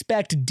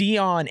expect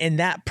Dion and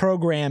that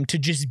program to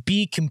just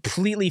be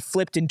completely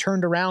flipped and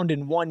turned around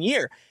in 1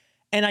 year.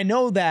 And I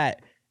know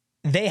that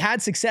they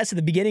had success at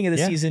the beginning of the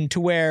season to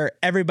where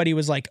everybody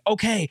was like,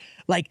 okay,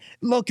 like,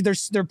 look,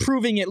 they're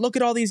proving it. Look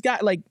at all these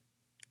guys. Like,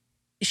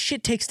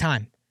 shit takes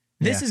time.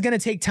 This is going to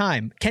take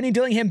time. Kenny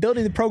Dillingham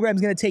building the program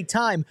is going to take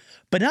time,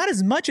 but not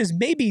as much as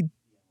maybe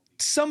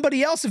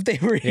somebody else if they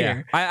were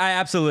here. I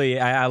absolutely,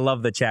 I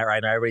love the chat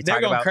right now. Everybody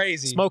talking about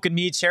crazy. Smoking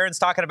meat. Sharon's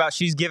talking about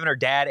she's giving her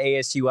dad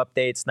ASU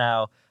updates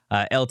now.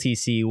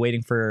 LTC,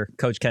 waiting for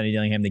Coach Kenny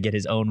Dillingham to get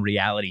his own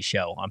reality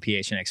show on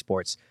PHNX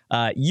Sports.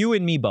 You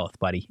and me both,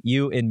 buddy.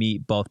 You and me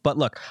both. But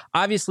look,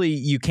 obviously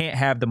you can't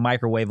have the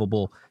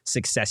microwavable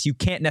success. You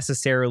can't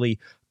necessarily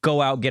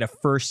go out, get a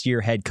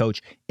first-year head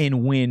coach,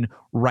 and win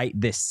right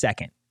this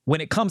second when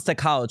it comes to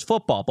college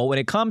football. But when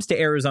it comes to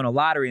Arizona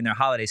Lottery and their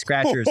holiday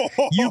scratchers,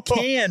 you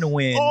can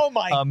win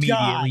immediately.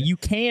 God. You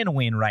can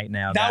win right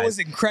now, That guys. was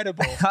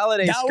incredible.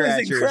 Holiday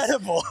scratchers was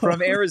incredible.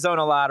 from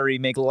Arizona Lottery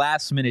make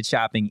last-minute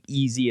shopping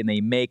easy, and they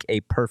make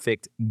a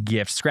perfect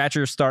gift.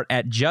 Scratchers start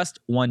at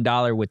just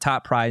 $1 with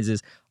top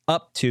prizes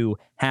up to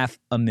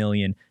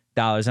 $500,000.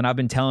 And I've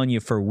been telling you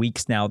for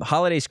weeks now, the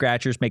holiday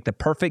scratchers make the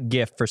perfect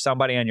gift for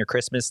somebody on your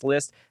Christmas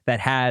list that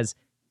has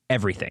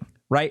everything,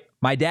 right?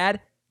 My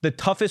dad, the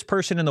toughest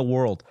person in the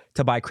world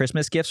to buy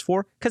Christmas gifts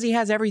for because he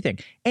has everything.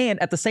 And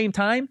at the same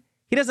time,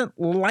 he doesn't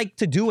like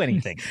to do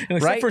anything.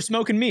 Except for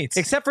smoking meats.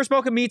 Except for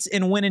smoking meats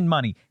and winning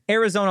money.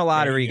 Arizona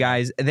Lottery,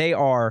 guys, they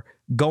are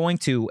going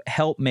to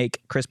help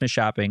make Christmas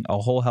shopping a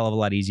whole hell of a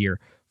lot easier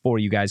for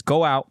you guys.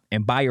 Go out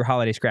and buy your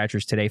holiday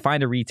scratchers today.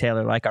 Find a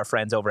retailer like our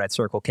friends over at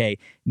Circle K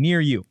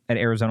near you at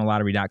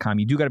ArizonaLottery.com.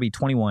 You do got to be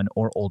 21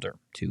 or older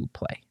to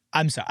play.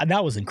 I'm sorry.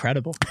 That was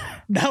incredible.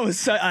 That was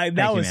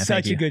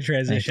such a good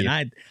transition.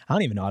 I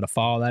don't even know how to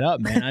follow that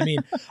up, man. I mean,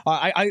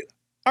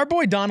 our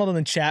boy Donald in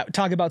the chat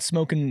talk about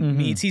smoking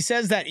meats. He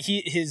says that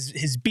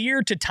his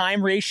beer to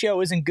time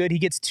ratio isn't good. He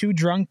gets too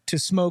drunk to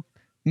smoke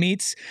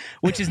meats,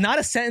 which is not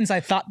a sentence I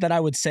thought that I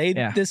would say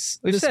this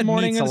morning. We've said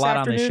meats a lot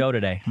on the show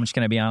today. I'm just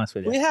going to be honest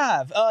with you. We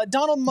have.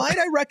 Donald, might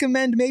I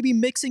recommend maybe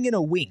mixing in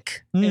a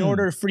wink in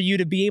order for you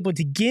to be able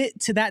to get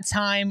to that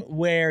time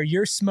where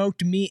your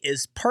smoked meat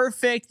is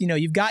perfect. You know,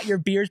 you've got your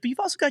beers, but you've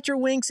also got your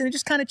winks, and it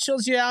just kind of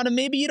chills you out, and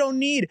maybe you don't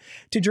need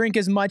to drink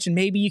as much, and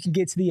maybe you can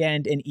get to the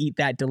end and eat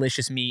that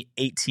delicious meat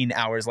 18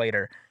 hours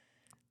later.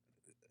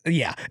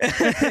 Yeah.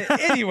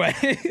 Anyway,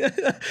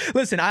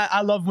 listen,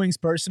 I love wings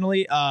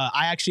personally.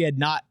 I actually had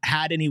not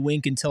had any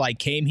wink until I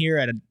came here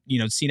and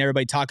seen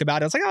everybody talk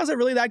about it. I was like, oh, is it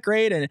really that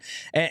great? And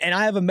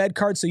I have a med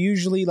card, so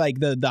usually like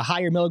the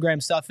higher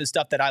milligram stuff is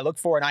stuff that I look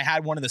for. And I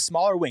had one of the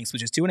smaller winks,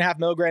 which is 2.5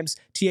 milligrams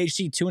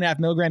THC, 2.5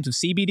 milligrams of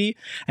CBD,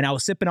 and I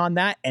was sipping on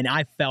that, and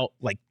I felt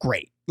like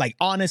great. Like,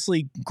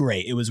 honestly,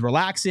 great. It was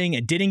relaxing.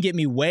 It didn't get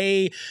me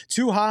way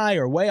too high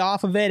or way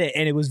off of it.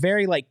 And it was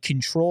very, like,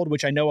 controlled,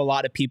 which I know a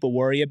lot of people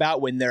worry about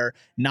when they're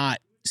not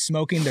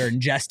smoking, they're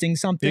ingesting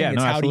something.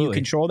 How do you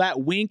control that?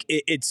 Wink,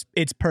 it's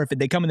perfect.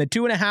 They come in the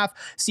 2.5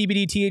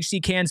 CBD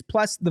THC cans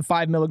plus the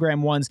 5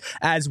 milligram ones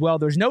as well.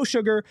 There's no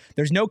sugar.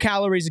 There's no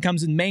calories. It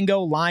comes in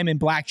mango, lime, and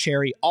black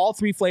cherry. All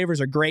three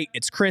flavors are great.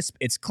 It's crisp.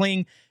 It's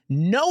clean.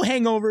 No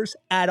hangovers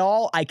at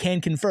all. I can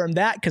confirm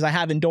that because I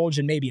have indulged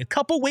in maybe a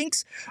couple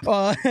winks.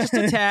 Just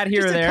a tad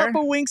here or there. Just a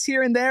couple winks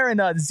here and there,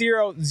 and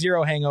zero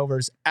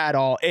hangovers at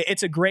all.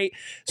 It's a great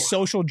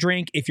social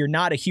drink if you're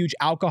not a huge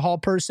alcohol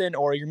person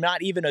or you're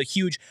not even a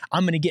huge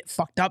I'm going to get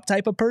fucked up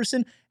type of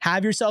person.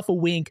 Have yourself a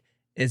wink.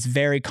 It's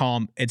very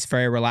calm. It's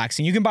very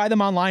relaxing. You can buy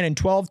them online in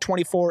 12,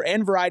 24,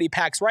 and variety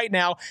packs right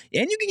now.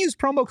 And you can use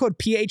promo code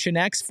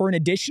PHNX for an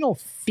additional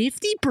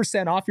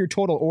 50% off your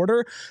total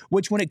order,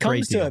 which when it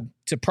comes to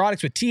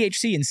products with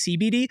THC and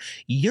CBD,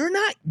 you're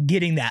not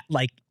getting that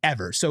like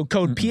ever. So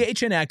code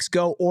PHNX,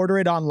 go order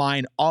it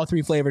online. All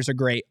three flavors are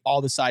great. All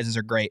the sizes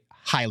are great.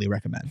 Highly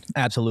recommend.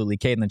 Absolutely.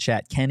 Kate in the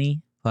chat,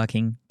 Kenny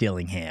fucking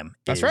Dillingham.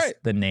 That's right.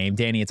 The name.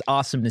 Danny, it's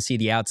awesome to see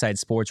the outside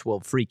sports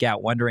world freak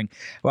out, wondering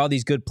why all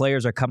these good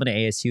players are coming to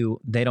ASU.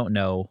 They don't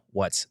know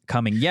what's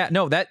coming. Yeah,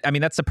 no, that's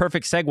the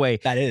perfect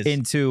segue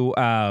into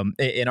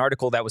an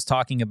article that was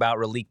talking about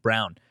Raleek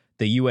Brown,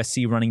 the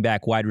USC running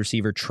back wide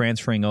receiver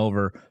transferring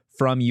over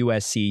from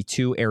USC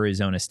to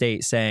Arizona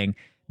State, saying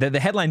that the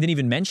headline didn't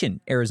even mention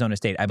Arizona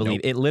State, I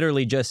believe. Nope. It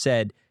literally just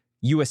said,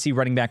 USC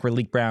running back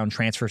Raleek Brown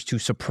transfers to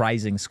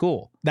surprising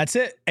school. That's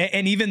it.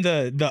 And even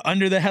the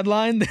under the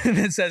headline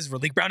that says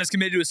Raleek Brown is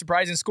committed to a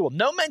surprising school.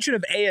 No mention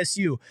of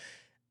ASU.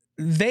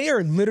 They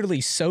are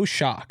literally so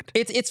shocked.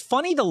 It's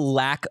funny the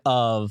lack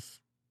of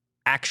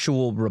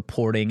actual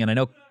reporting, and I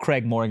know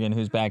Craig Morgan,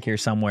 who's back here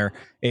somewhere,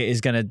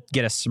 is going to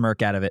get a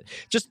smirk out of it.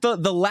 Just the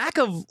lack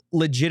of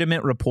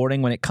legitimate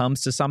reporting when it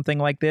comes to something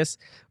like this.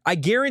 I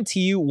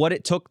guarantee you what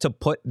it took to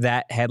put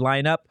that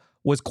headline up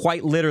was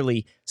quite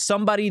literally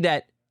somebody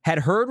that had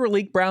heard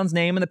Raleek Brown's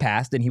name in the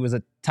past, and he was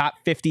a top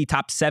 50,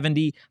 top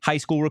 70 high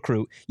school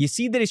recruit. You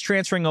see that he's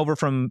transferring over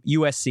from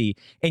USC,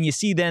 and you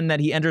see then that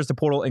he enters the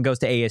portal and goes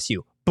to ASU.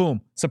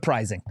 Boom,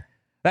 surprising.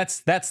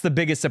 That's the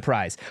biggest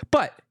surprise.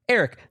 But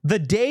Eric, the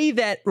day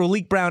that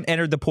Raleek Brown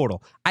entered the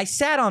portal, I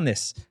sat on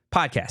this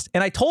podcast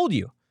and I told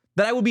you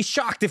that I would be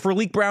shocked if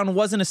Raleek Brown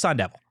wasn't a Sun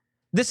Devil.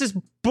 This is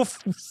 4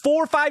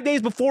 or 5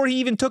 days before he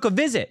even took a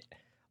visit.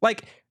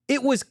 Like,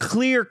 it was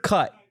clear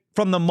cut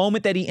from the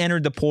moment that he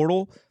entered the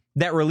portal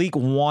that Raleek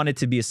wanted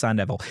to be a Sun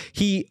Devil.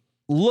 He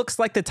looks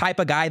like the type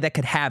of guy that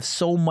could have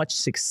so much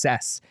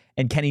success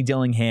in Kenny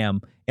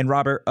Dillingham and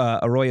Robert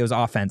Arroyo's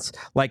offense.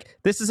 Like,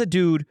 this is a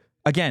dude,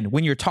 again,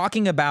 when you're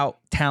talking about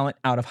talent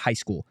out of high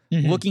school,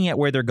 looking at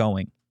where they're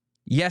going.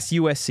 Yes,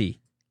 USC.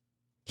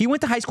 He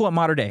went to high school at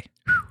Mater Dei.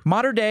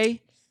 Mater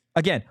Dei,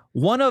 again,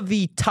 one of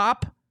the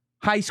top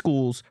high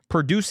schools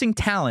producing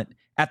talent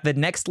at the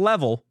next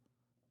level.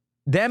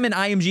 Them and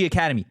IMG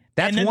Academy.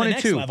 That's and 1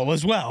 and 2 level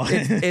as well.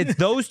 it's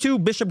those two,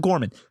 Bishop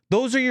Gorman.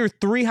 Those are your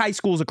 3 high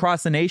schools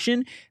across the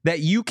nation that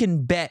you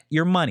can bet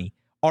your money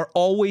are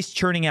always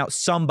churning out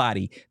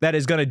somebody that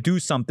is going to do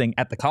something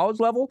at the college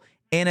level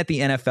and at the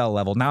NFL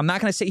level. Now, I'm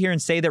not going to sit here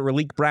and say that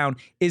Raleek Brown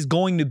is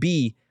going to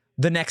be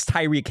the next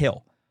Tyreek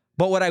Hill.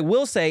 But what I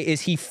will say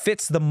is he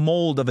fits the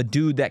mold of a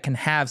dude that can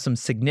have some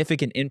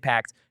significant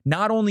impact,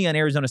 not only on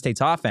Arizona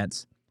State's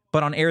offense,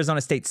 but on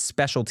Arizona State's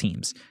special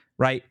teams,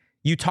 right?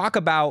 You talk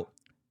about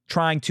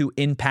trying to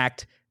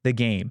impact the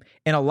game.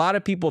 And a lot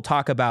of people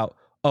talk about,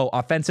 oh,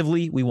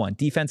 offensively, we won.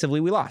 Defensively,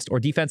 we lost. Or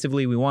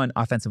defensively, we won.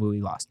 Offensively,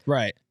 we lost.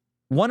 Right.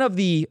 One of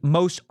the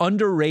most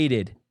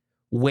underrated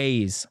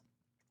ways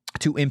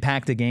to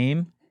impact a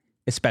game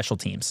is special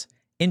teams.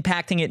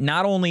 Impacting it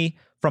not only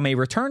from a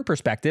return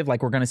perspective,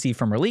 like we're going to see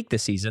from Raleek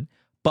this season,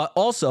 but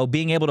also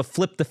being able to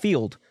flip the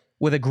field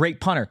with a great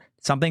punter,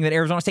 something that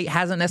Arizona State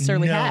hasn't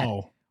necessarily had.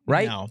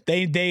 Right? No,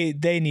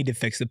 they need to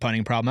fix the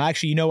punting problem.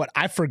 Actually, you know what?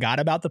 I forgot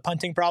about the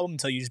punting problem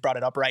until you just brought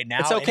it up right now.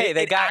 It's okay.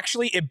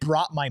 It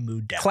brought my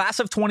mood down. Class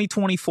of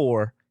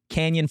 2024,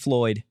 Canyon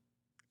Floyd,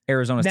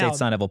 Arizona State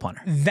Sun Devil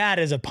punter. That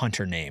is a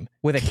punter name.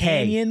 With a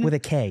Canyon? K. With a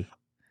K.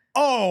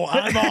 Oh,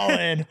 I'm all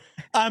in.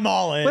 I'm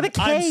all in. With a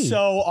K. I'm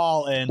so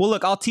all in. Well,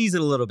 look, I'll tease it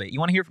a little bit. You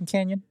want to hear from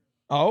Canyon?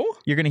 Oh?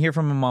 You're going to hear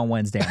from him on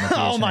Wednesday.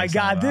 Oh, my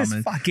God. This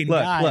fucking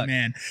guy,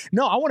 man.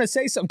 No, I want to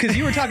say something because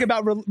you were talking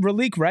about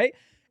Raleek, right?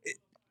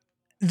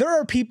 There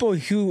are people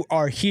who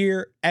are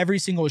here every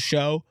single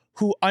show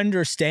who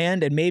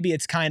understand, and maybe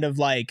it's kind of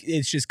like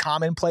it's just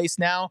commonplace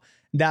now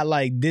that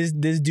like this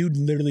dude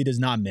literally does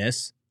not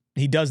miss.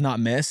 He does not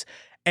miss.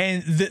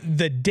 And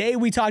the day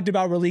we talked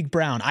about Raleek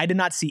Brown, I did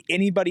not see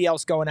anybody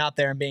else going out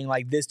there and being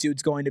like, this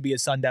dude's going to be a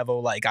Sun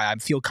Devil. Like, I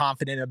feel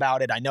confident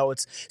about it. I know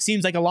it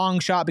seems like a long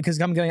shot because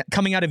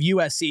coming out of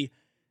USC,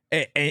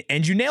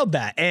 and you nailed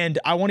that. And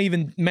I want to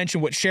even mention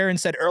what Sharon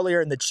said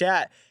earlier in the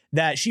chat,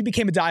 that she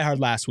became a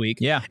diehard last week.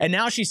 Yeah. And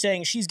now she's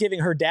saying she's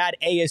giving her dad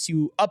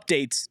ASU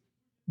updates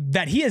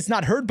that he has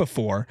not heard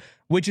before,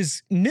 which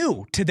is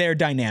new to their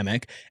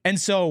dynamic. And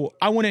so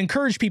I want to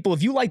encourage people,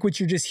 if you like what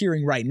you're just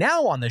hearing right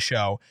now on the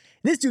show,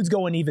 this dude's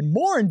going even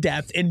more in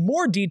depth, in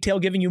more detail,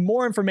 giving you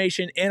more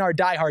information in our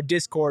diehard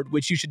Discord,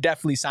 which you should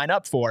definitely sign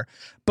up for.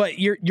 But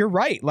you're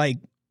right. Like,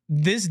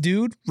 this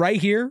dude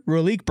right here,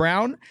 Raleek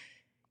Brown,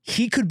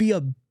 he could be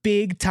a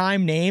big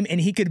time name,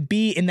 and he could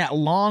be in that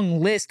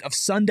long list of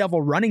Sun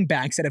Devil running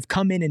backs that have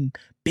come in and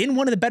been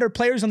one of the better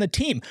players on the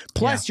team.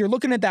 Plus, you're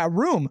looking at that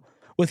room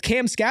with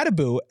Cam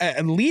Skattebo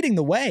leading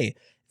the way.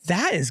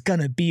 That is going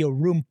to be a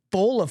room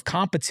full of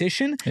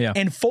competition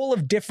and full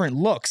of different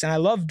looks. And I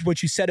loved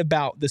what you said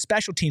about the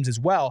special teams as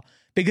well,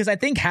 because I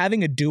think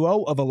having a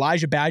duo of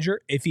Elijah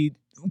Badger, if he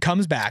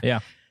comes back,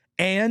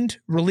 and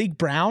Raleek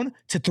Brown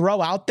to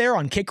throw out there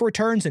on kick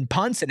returns and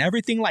punts and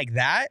everything like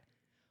that,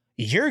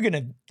 you're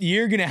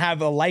gonna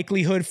have a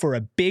likelihood for a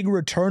big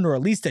return, or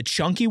at least a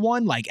chunky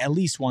one, like at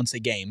least once a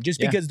game, just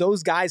because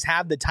those guys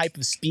have the type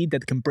of speed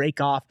that can break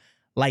off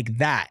like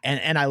that.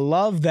 And I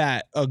love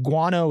that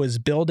Aguano is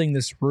building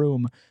this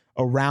room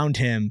around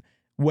him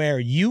where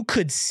you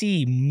could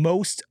see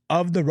most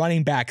of the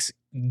running backs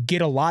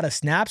get a lot of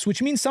snaps,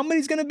 which means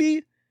somebody's going to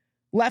be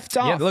left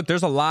off. Yeah, look,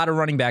 there's a lot of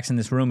running backs in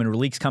this room, and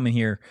Raleek's coming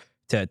here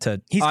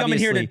he's coming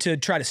here to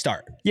try to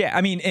start. Yeah,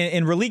 I mean,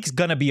 and Raleek's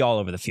going to be all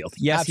over the field.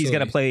 Yes, Absolutely. He's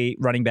going to play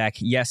running back.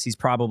 Yes, he's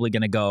probably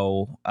going to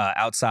go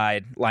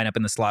outside, line up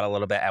in the slot a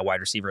little bit at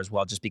wide receiver as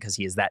well, just because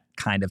he is that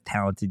kind of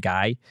talented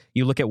guy.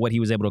 You look at what he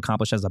was able to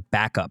accomplish as a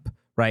backup,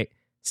 right?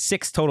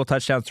 6 total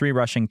touchdowns, 3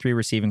 rushing, 3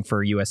 receiving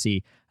for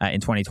USC in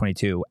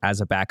 2022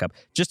 as a backup.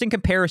 Just in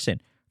comparison,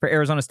 for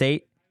Arizona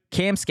State,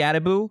 Cam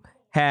Skattebo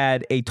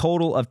had a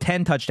total of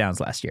 10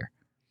 touchdowns last year.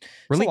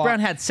 Raleek Brown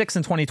had 6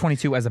 in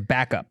 2022 as a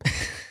backup.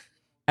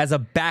 As a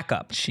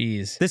backup.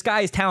 Jeez. This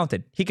guy is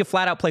talented. He could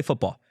flat out play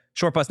football.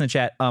 Short bus in the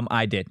chat.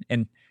 I did.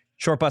 And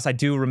Short Bus, I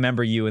do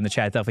remember you in the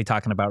chat definitely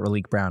talking about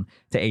Raleek Brown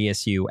to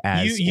ASU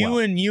as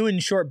well. You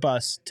and Short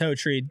Bus, Toe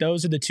Tree,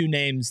 those are the two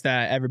names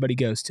that everybody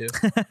goes to.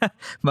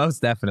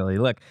 Most definitely.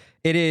 Look,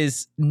 it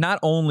is not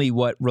only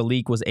what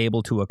Raleek was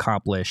able to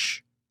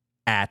accomplish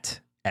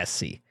at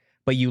SC,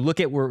 but you look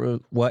at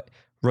what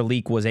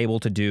Raleek was able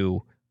to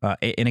do,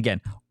 and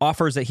again,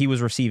 offers that he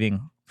was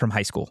receiving from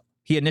high school.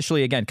 He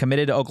initially, again,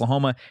 committed to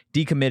Oklahoma,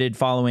 decommitted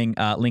following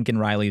Lincoln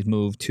Riley's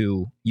move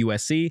to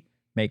USC.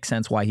 Makes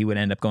sense why he would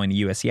end up going to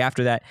USC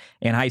after that.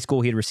 In high school,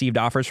 he had received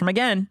offers from,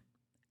 again,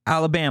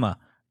 Alabama,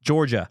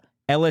 Georgia,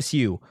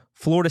 LSU,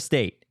 Florida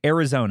State,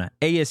 Arizona,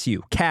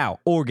 ASU,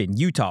 Cal, Oregon,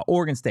 Utah,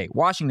 Oregon State,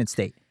 Washington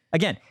State.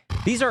 Again,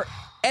 these are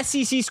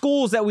SEC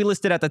schools that we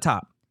listed at the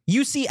top.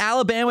 You see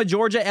Alabama,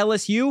 Georgia,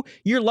 LSU,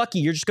 you're lucky.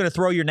 You're just going to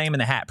throw your name in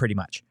the hat pretty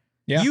much.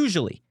 Yeah.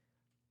 Usually.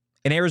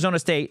 And Arizona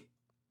State,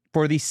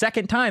 for the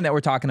second time that we're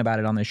talking about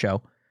it on this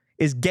show,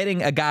 is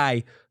getting a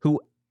guy who,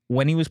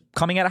 when he was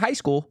coming out of high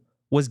school,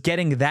 was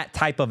getting that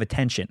type of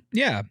attention.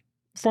 Yeah.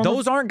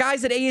 Those aren't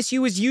guys that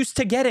ASU is used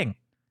to getting.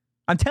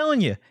 I'm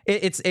telling you,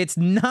 it's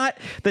not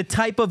the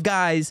type of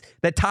guys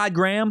that Todd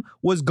Graham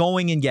was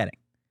going and getting.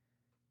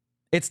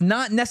 It's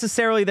not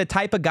necessarily the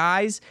type of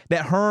guys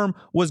that Herm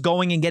was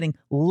going and getting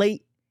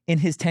late in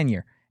his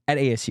tenure at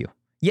ASU.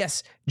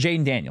 Yes,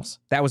 Jaden Daniels,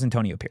 that was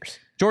Antonio Pierce.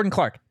 Jordan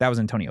Clark, that was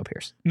Antonio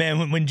Pierce.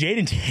 Man, when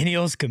Jaden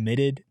Daniels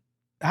committed,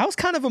 that was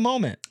kind of a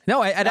moment.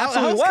 No, it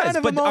absolutely was. Kind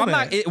of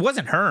but it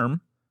wasn't Herm.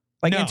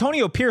 Like, no.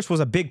 Antonio Pierce was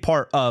a big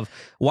part of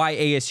why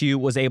ASU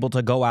was able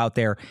to go out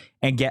there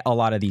and get a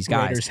lot of these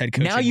guys.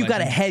 Now you've got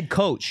a head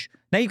coach.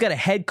 Now you've got a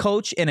head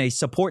coach and a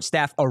support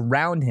staff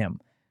around him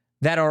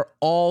that are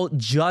all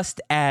just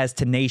as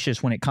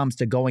tenacious when it comes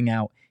to going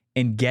out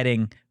and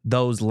getting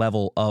those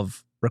level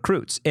of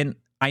recruits. And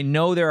I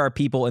know there are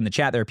people in the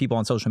chat, there are people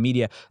on social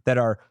media that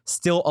are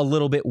still a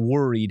little bit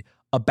worried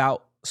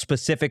about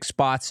specific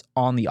spots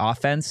on the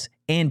offense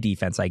and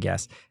defense, I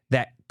guess,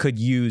 that could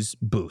use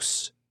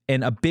boosts.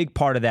 And a big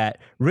part of that,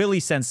 really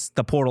since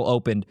the portal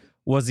opened,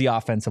 was the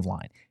offensive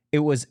line. It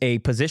was a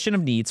position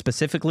of need,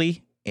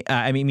 specifically,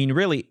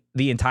 really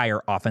the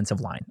entire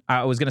offensive line.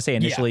 I was going to say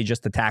initially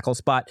just the tackle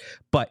spot,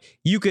 but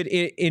you could,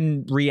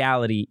 in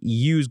reality,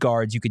 use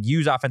guards. You could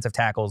use offensive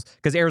tackles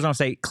because Arizona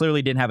State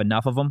clearly didn't have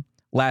enough of them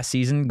last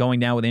season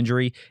going down with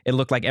injury. It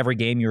looked like every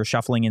game you were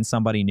shuffling in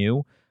somebody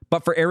new.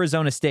 But for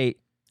Arizona State,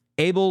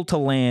 able to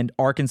land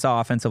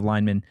Arkansas offensive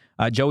lineman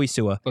Joey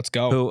Sua. Let's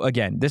go. Who,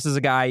 again, this is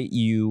a guy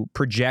you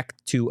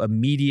project to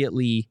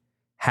immediately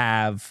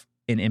have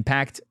an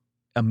impact,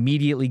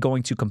 immediately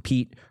going to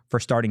compete for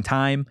starting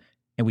time.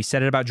 And we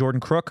said it about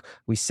Jordan Crook.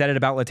 We said it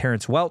about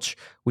LaTerrence Welch.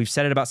 We've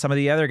said it about some of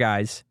the other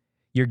guys.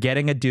 You're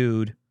getting a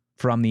dude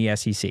from the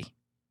SEC.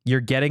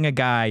 You're getting a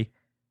guy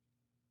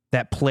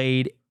that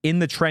played in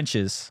the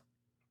trenches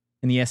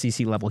in the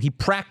SEC level. He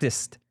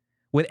practiced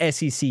with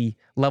SEC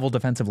level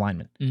defensive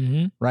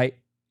linemen, right?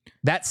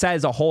 That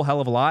says a whole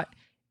hell of a lot.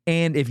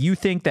 And if you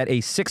think that a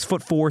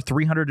 6'4",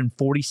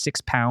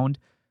 346-pound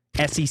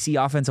SEC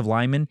offensive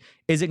lineman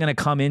isn't going to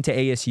come into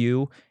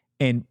ASU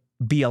and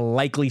be a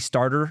likely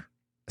starter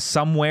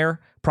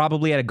somewhere,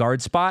 probably at a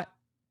guard spot,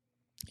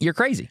 you're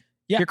crazy.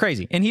 Yeah. You're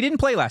crazy. And he didn't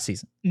play last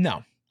season.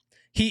 No.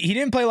 He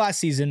didn't play last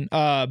season,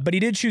 but he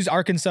did choose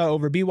Arkansas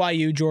over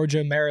BYU,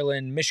 Georgia,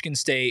 Maryland, Michigan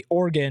State,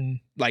 Oregon,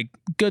 like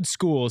good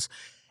schools.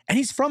 And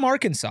he's from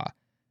Arkansas.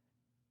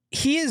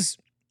 He is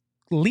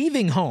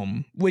leaving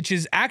home, which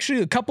is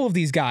actually a couple of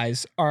these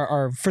guys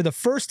are for the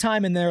first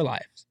time in their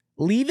lives,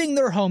 leaving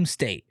their home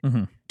state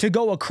to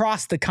go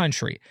across the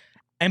country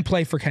and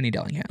play for Kenny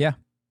Dillingham. Yeah.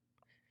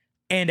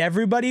 And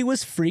everybody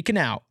was freaking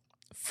out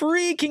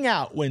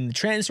when the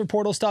transfer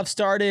portal stuff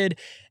started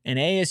and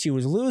ASU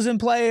was losing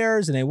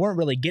players and they weren't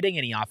really getting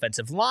any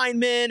offensive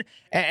linemen.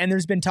 And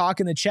there's been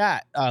talk in the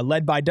chat,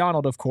 led by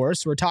Donald, of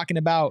course. We're talking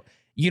about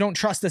you don't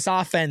trust this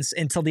offense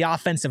until the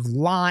offensive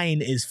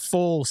line is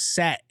full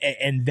set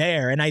and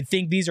there. And I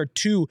think these are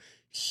two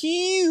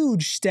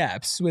huge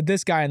steps with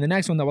this guy and the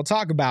next one that we'll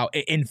talk about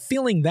in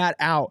filling that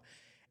out.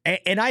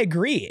 And I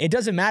agree. It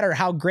doesn't matter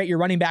how great your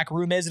running back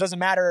room is. It doesn't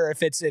matter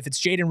if it's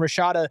Jaden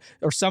Rashada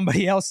or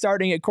somebody else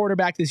starting at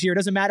quarterback this year. It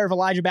doesn't matter if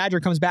Elijah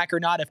Badger comes back or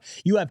not.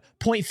 If you have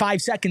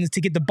 0.5 seconds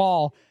to get the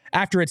ball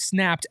after it's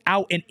snapped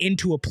out and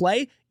into a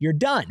play, you're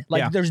done.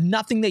 There's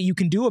nothing that you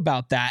can do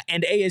about that.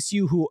 And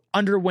ASU, who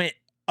underwent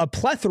a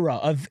plethora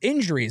of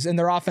injuries in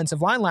their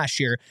offensive line last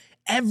year,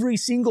 every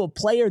single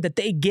player that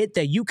they get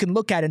that you can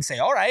look at and say,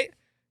 all right,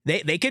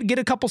 they could get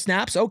a couple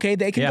snaps. Okay,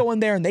 they can go in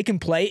there and they can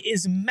play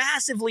is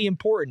massively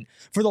important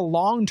for the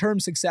long-term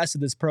success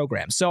of this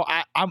program. So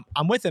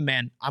I'm with it,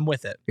 man. I'm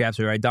with it. You're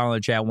absolutely right. Donald in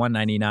the chat,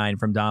 199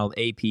 from Donald.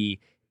 AP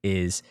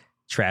is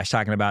trash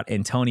talking about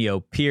Antonio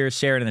Pierce.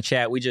 Share it in the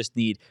chat. We just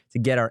need to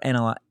get our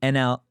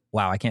NIL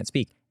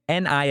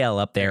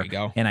up there. There you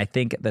go. And I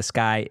think the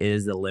sky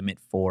is the limit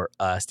for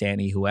us.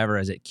 Danny, whoever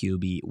is at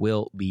QB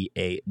will be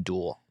a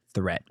dual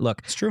threat.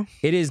 Look, it's true.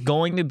 It is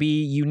going to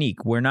be unique.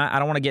 I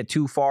don't want to get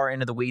too far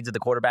into the weeds of the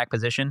quarterback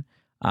position,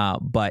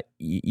 but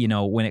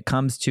when it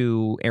comes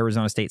to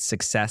Arizona State's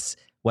success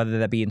whether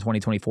that be in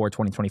 2024,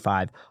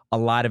 2025. A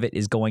lot of it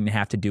is going to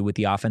have to do with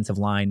the offensive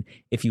line.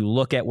 If you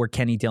look at where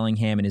Kenny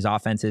Dillingham and his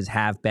offenses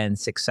have been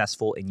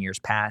successful in years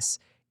past,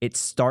 it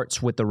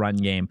starts with the run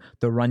game.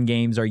 The run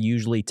games are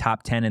usually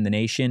top 10 in the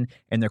nation,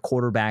 and their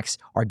quarterbacks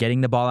are getting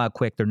the ball out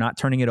quick. They're not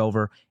turning it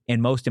over.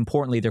 And most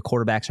importantly, their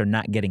quarterbacks are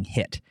not getting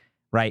hit,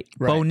 right?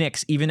 Bo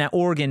Nix, even at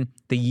Oregon,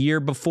 the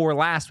year before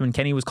last when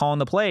Kenny was calling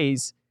the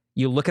plays,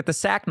 you look at the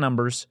sack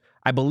numbers.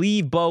 I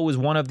believe Bo was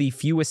one of the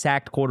fewest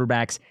sacked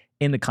quarterbacks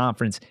in the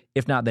conference,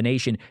 if not the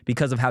nation,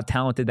 because of how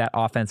talented that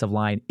offensive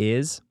line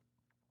is.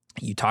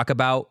 You talk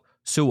about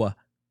Sua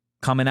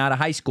coming out of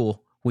high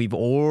school. We've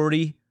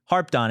already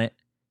harped on it.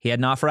 He had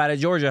an offer out of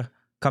Georgia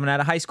coming out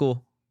of high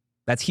school.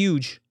 That's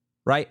huge,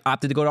 right?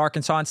 Opted to go to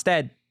Arkansas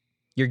instead.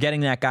 You're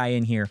getting that guy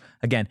in here.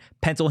 Again,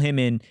 pencil him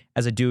in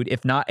as a dude,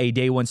 if not a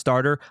day one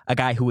starter, a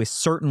guy who is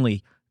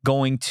certainly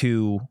going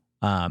to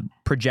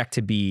project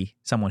to be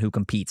someone who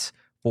competes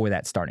for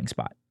that starting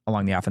spot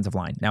along the offensive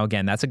line. Now,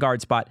 again, that's a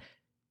guard spot.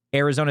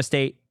 Arizona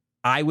State,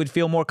 I would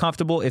feel more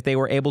comfortable if they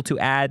were able to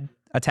add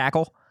a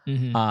tackle,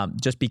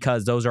 just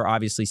because those are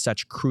obviously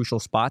such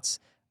crucial spots.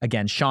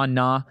 Again, Sean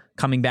Na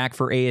coming back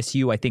for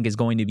ASU, I think is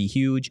going to be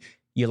huge.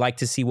 You like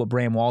to see what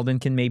Bram Walden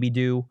can maybe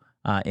do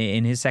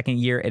in his second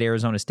year at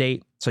Arizona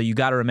State. So you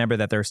got to remember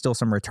that there are still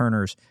some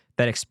returners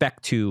that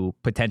expect to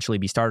potentially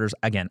be starters.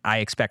 Again, I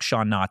expect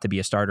Sean Na to be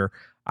a starter.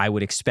 I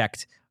would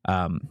expect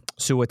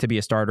Sua to be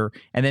a starter.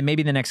 And then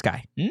maybe the next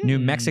guy, New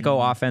Mexico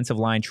offensive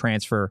line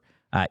transfer,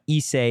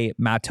 Issei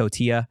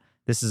Matotia.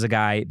 This is a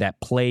guy that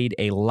played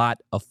a lot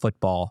of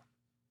football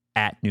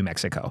at New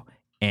Mexico.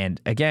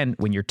 And again,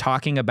 when you're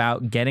talking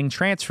about getting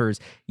transfers,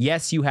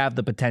 yes, you have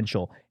the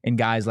potential in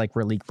guys like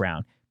Raleek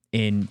Brown,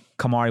 in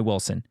Kamari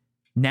Wilson.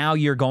 Now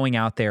you're going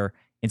out there,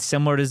 and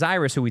similar to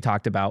Zyrus, who we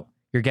talked about,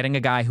 you're getting a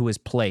guy who has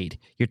played.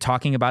 You're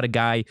talking about a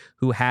guy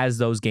who has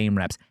those game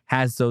reps,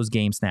 has those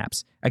game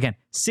snaps. Again,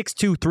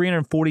 6'2",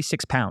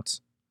 346 pounds.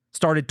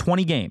 Started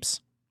 20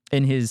 games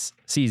in his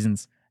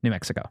seasons, New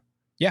Mexico.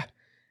 Yeah.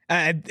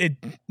 It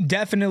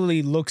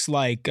definitely looks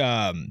like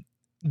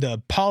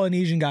the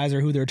Polynesian guys are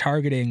who they're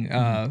targeting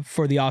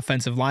for the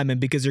offensive linemen,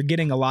 because they're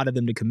getting a lot of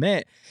them to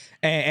commit.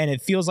 And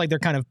it feels like they're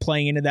kind of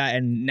playing into that.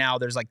 And now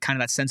there's like kind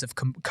of that sense of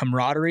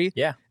camaraderie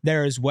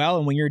there as well.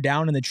 And when you're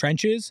down in the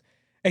trenches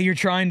and you're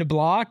trying to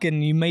block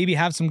and you maybe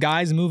have some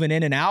guys moving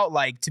in and out,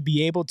 like to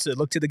be able to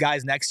look to the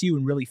guys next to you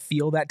and really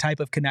feel that type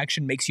of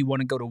connection makes you want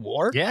to go to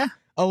war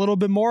a little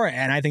bit more.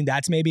 And I think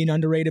that's maybe an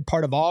underrated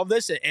part of all of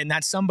this. And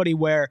that's somebody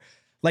where,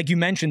 like you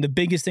mentioned, the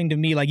biggest thing to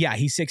me, like, yeah,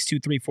 he's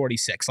 6'2",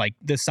 346. Like,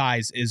 the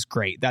size is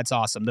great. That's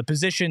awesome. The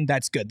position,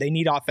 that's good. They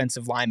need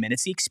offensive linemen.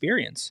 It's the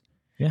experience.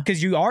 Yeah.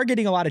 Because you are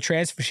getting a lot of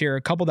transfers here,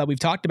 a couple that we've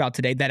talked about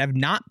today, that have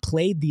not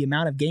played the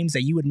amount of games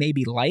that you would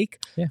maybe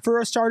like for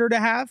a starter to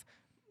have.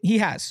 He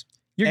has.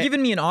 You're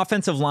giving me an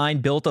offensive line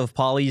built of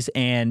polys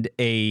and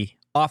a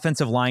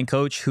offensive line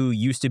coach who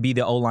used to be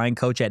the O-line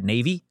coach at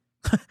Navy.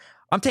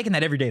 I'm taking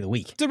that every day of the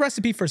week. It's a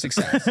recipe for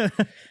success.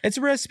 It's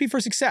a recipe for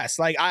success.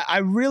 Like, I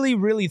really,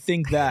 really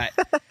think that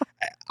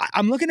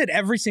I'm looking at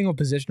every single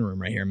position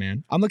room right here,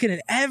 man. I'm looking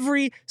at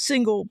every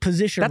single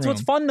position room. That's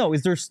what's fun, though,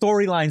 is there's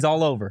storylines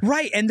all over.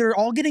 Right, and they're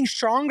all getting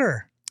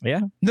stronger.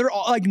 Yeah. They're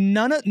all like,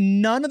 none of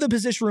the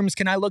position rooms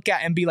can I look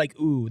at and be like,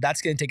 ooh, that's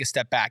going to take a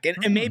step back.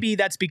 And maybe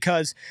that's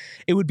because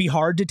it would be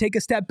hard to take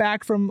a step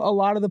back from a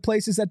lot of the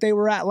places that they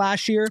were at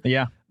last year.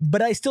 Yeah.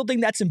 But I still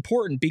think that's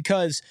important,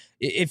 because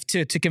if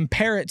to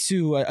compare it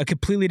to a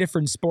completely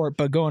different sport,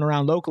 but going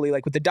around locally,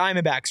 like with the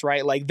Diamondbacks,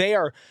 right? Like, they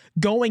are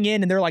going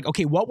in and they're like,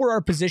 okay, what were our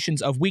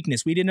positions of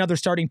weakness? We need another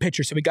starting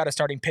pitcher, so we got a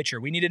starting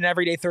pitcher. We need an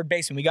everyday third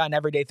baseman. We got an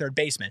everyday third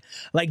baseman.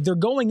 Like, they're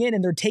going in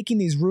and they're taking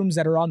these rooms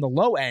that are on the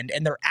low end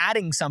and they're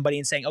adding somebody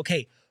and saying,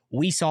 okay,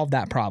 we solved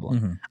that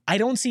problem. I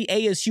don't see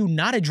ASU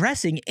not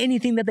addressing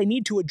anything that they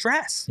need to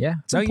address. Yeah.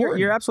 No,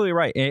 you're absolutely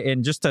right.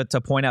 And just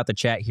to point out the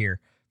chat here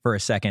for a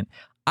second,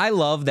 I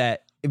love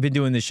that I've been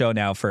doing this show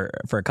now for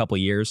a couple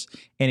of years,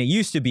 and it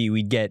used to be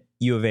we'd get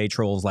U of A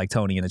trolls like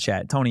Tony in the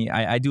chat. Tony,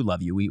 I do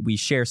love you. We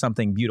share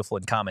something beautiful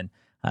in common,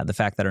 the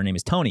fact that our name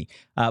is Tony.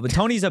 But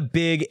Tony's a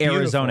big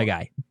Arizona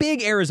guy.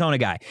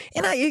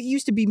 And it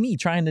used to be me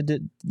trying to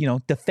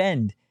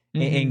defend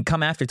and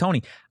come after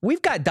Tony.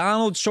 We've got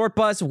Donald, Short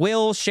Bus,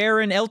 Will,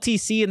 Sharon,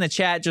 LTC in the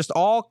chat. They're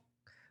all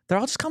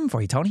just coming for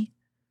you, Tony.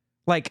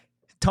 Like,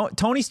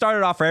 Tony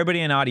started off for everybody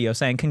in audio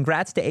saying,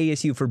 congrats to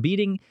ASU for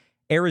beating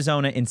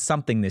Arizona in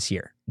something this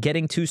year,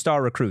 getting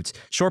 2-star recruits.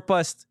 Short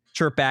Bus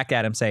chirped back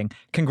at him saying,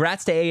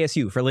 congrats to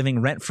ASU for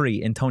living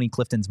rent-free in Tony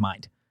Clifton's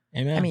mind.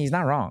 Amen. I mean, he's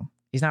not wrong.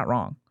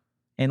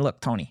 And look,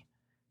 Tony,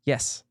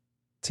 yes,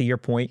 to your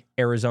point,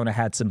 Arizona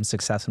had some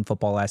success in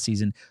football last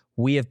season.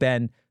 We have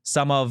been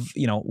some of,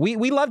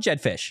 we love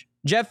Jedd Fisch.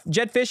 Jedd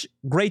Fisch,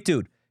 great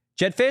dude.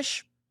 Jedd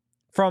Fisch,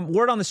 from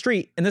word on the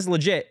street, and this is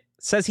legit,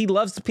 says he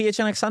loves the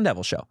PHNX Sun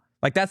Devil show.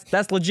 Like,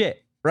 that's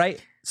legit, right?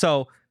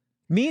 So,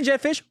 me and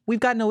Jedd Fisch, we've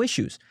got no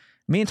issues.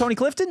 Me and Tony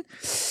Clifton,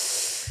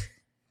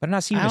 better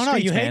not see you in the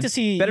streets, you hate to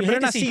see, better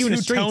not see you in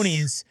the streets.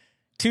 Tonys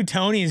two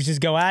Tonys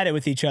just go at it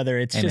with each other.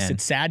 It's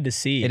it's sad to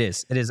see. It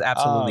is. It is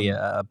absolutely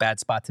a bad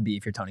spot to be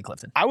if you're Tony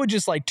Clifton. I would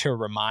just like to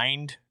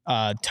remind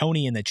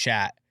Tony in the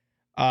chat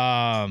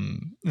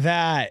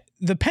that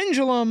the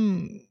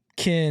pendulum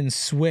can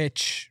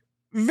switch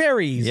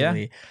very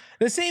easily. Yeah.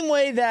 The same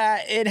way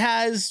that it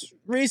has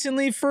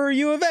recently for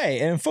U of A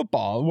in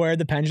football, where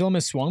the pendulum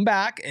has swung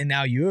back and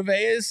now U of A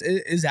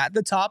is at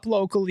the top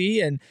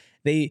locally, and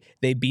they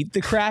beat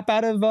the crap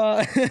out of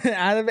out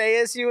of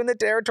ASU in the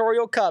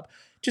Territorial Cup.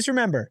 Just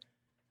remember,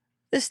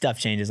 this stuff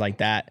changes like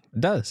that.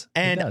 It does.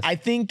 And I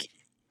think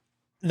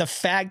the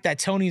fact that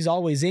Tony's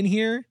always in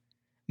here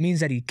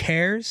means that he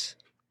cares.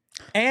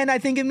 And I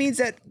think it means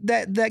that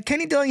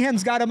Kenny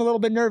Dillingham's got him a little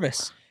bit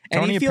nervous. And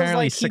Tony he feels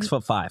apparently like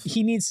 6'5".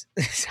 He needs.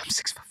 I'm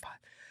 6'5".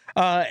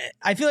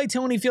 I feel like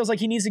Tony feels like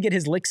he needs to get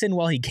his licks in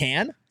while he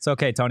can. It's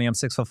okay, Tony. I'm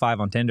 6'5"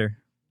 on Tinder.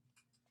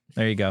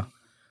 There you go.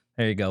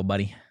 There you go,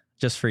 buddy.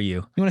 Just for you.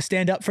 You want to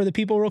stand up for the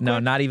people real quick? No,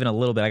 not even a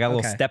little bit. I got a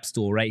little step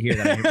stool right here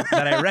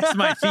that I rest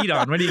my feet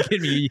on. What are you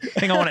kidding me? You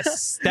think I want to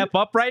step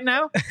up right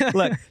now?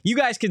 Look, you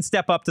guys can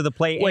step up to the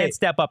plate and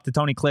step up to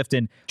Tony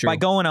Clifton by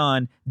going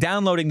on,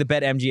 downloading the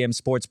BetMGM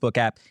Sportsbook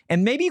app,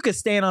 and maybe you could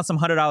stand on some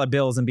 $100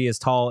 bills and be as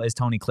tall as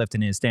Tony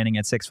Clifton is, standing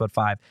at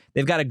 6'5".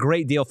 They've got a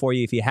great deal for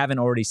you if you haven't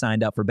already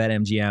signed up for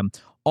BetMGM.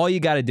 All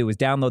you got to do is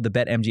download the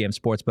BetMGM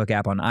Sportsbook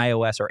app on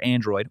iOS or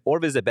Android, or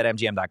visit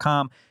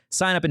BetMGM.com.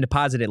 Sign up and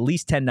deposit at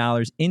least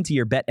 $10 into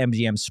your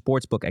BetMGM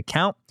Sportsbook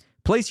account.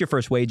 Place your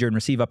first wager and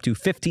receive up to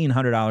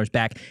 $1,500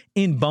 back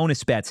in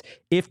bonus bets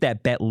if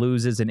that bet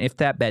loses. And if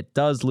that bet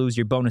does lose,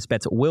 your bonus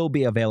bets will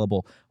be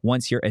available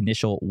once your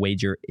initial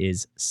wager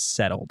is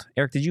settled.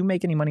 Eric, did you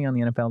make any money on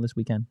the NFL this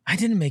weekend? I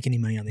didn't make any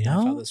money on the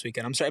NFL this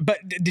weekend. I'm sorry.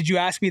 But did you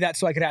ask me that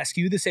so I could ask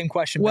you the same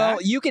question back?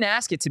 Well, you can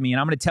ask it to me, and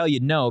I'm going to tell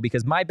you no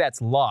because my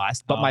bet's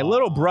lost. But my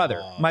little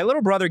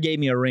brother gave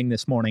me a ring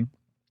this morning,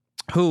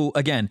 who,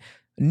 again,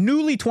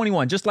 newly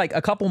 21, just like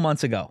a couple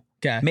months ago,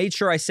 made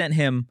sure I sent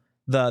him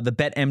the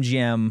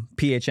BetMGM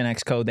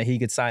PHNX code that he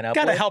could sign up.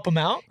 Gotta help him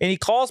out. And he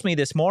calls me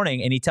this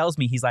morning and he tells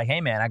me, he's like,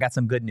 hey man, I got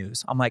some good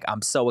news. I'm like,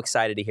 I'm so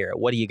excited to hear it.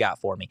 What do you got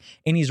for me?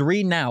 And he's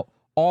reading out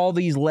all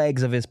these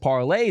legs of his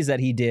parlays that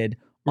he did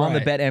on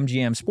the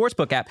BetMGM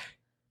Sportsbook app.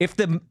 If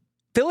the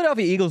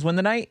Philadelphia Eagles win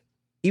the night,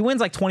 he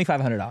wins like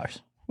 $2,500.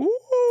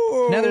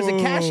 Now there's a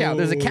cash out.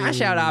 There's a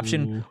cash out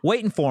option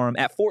waiting for him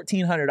at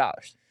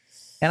 $1,400.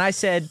 And I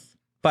said,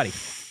 buddy,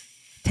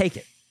 take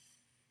it.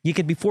 You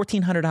could be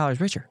 $1,400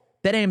 richer.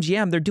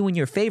 BetMGM, they're doing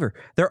you a favor.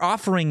 They're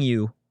offering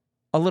you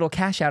a little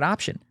cash out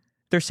option.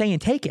 They're saying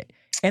take it.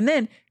 And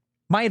then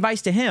my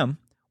advice to him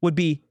would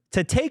be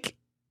to take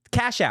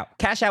cash out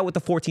with the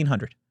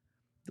 $1,400.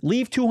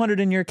 Leave $200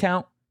 in your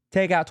account,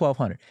 take out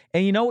 $1,200.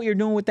 And you know what you're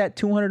doing with that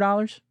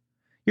 $200?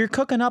 You're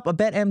cooking up a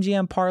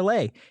BetMGM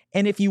parlay.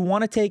 And if you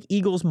want to take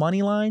Eagles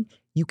money line,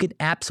 you can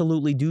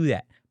absolutely do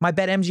that. My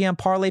BetMGM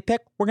parlay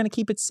pick, we're going to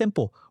keep it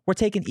simple. We're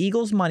taking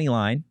Eagles money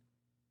line,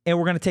 and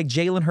we're going to take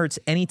Jalen Hurts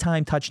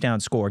anytime touchdown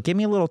score. Give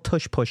me a little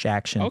tush-push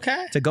action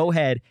to go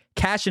ahead,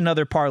 cash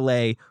another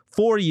parlay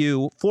for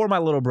you, for my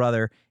little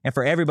brother, and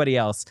for everybody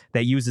else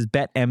that uses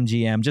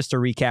BetMGM. Just to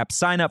recap,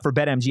 sign up for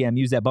BetMGM.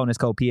 Use that bonus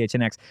code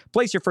PHNX.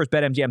 Place your first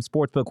BetMGM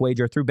Sportsbook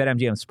wager through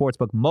BetMGM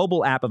Sportsbook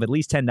mobile app of at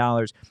least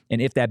 $10.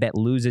 And if that bet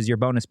loses, your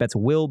bonus bets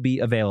will be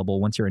available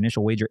once your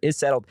initial wager is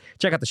settled.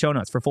 Check out the show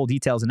notes for full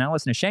details. And now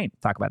listen to Shane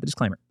talk about the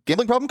disclaimer.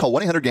 Gambling problem? Call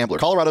 1-800-GAMBLER.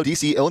 Colorado,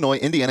 D.C., Illinois,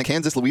 Indiana,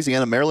 Kansas,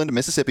 Louisiana, Maryland,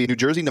 Mississippi, New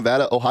Jersey,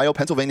 Nevada, Ohio,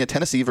 Pennsylvania,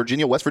 Tennessee,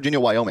 Virginia, West Virginia,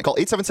 Wyoming. Call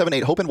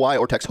 877-8-HOPE-NY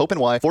or text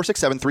HOPE-NY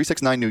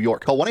 467-369 New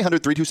York. Call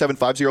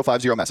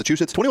 1-800-327-5050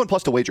 Massachusetts. 21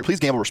 plus to wager. Please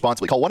gamble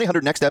responsibly. Call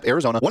 1-800-NEXT-STEP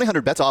Arizona.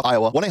 1-800-BETS-OFF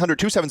Iowa.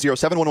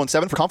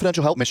 1-800-270-7117 for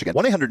confidential help Michigan.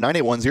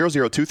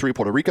 1-800-981-0023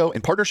 Puerto Rico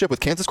in partnership with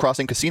Kansas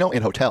Crossing Casino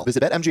and Hotel.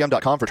 Visit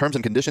BetMGM.com for terms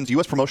and conditions.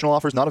 U.S. promotional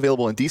offers not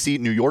available in D.C.,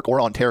 New York,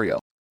 or Ontario.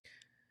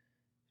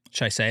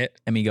 Should I say it?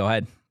 I mean, go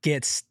ahead.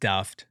 Get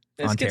stuffed.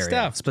 Ontario. Get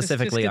stuffed.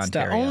 Specifically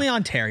Ontario. Only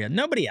Ontario.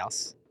 Nobody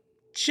else.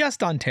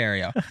 Just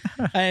Ontario.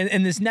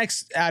 and this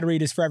next ad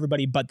read is for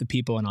everybody but the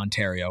people in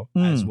Ontario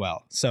as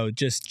well. So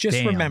just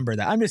remember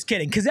that. I'm just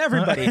kidding, because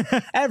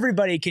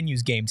everybody can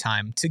use Game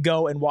Time to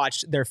go and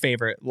watch their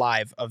favorite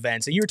live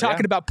events. And you were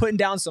talking about putting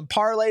down some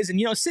parlays,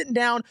 and sitting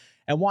down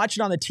and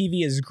watching on the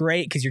TV is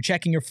great because you're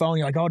checking your phone.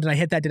 You're like, oh, did I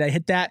hit that? Did I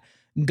hit that?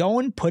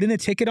 Going, putting a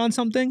ticket on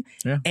something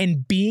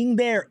and being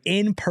there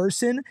in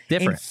person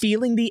and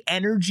feeling the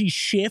energy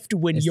shift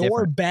when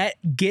your bet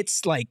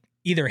gets like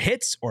either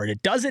hits or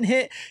it doesn't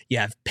hit. You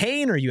have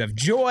pain or you have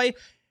joy.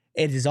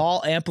 It is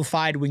all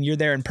amplified when you're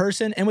there in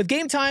person. And with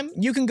Game Time,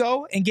 you can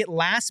go and get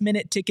last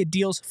minute ticket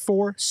deals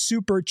for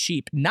super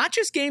cheap. Not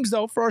just games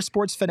though, for our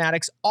sports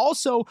fanatics,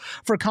 also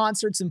for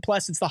concerts. And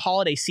plus it's the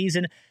holiday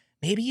season.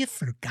 Maybe you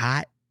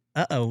forgot,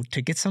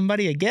 to get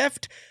somebody a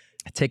gift.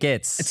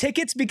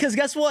 Tickets, because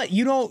guess what?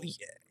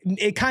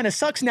 It kind of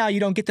sucks now you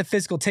don't get the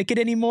physical ticket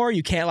anymore.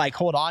 You can't like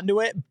hold on to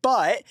it.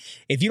 But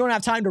if you don't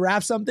have time to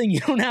wrap something, you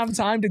don't have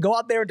time to go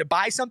out there to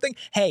buy something.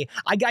 Hey,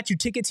 I got you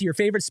tickets to your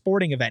favorite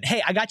sporting event.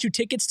 Hey, I got you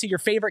tickets to your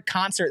favorite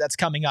concert that's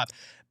coming up.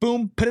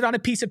 boom, put it on a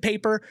piece of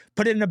paper,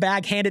 put it in a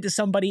bag, hand it to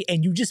somebody,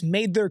 and you just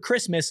made their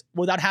Christmas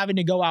without having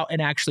to go out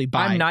and actually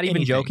buy I'm not even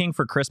anything. joking.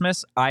 For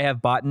Christmas, I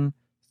have bought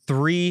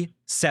 3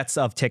 sets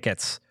of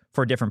tickets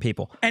for different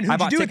people. And I who'd you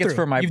bought do it tickets through?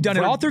 for my You've done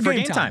it all through for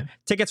Game Time.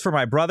 Tickets for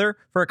my brother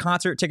for a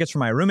concert, tickets for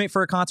my roommate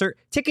for a concert,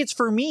 tickets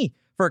for me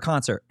for a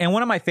concert. And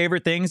one of my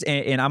favorite things,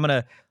 and I'm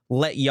going to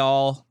let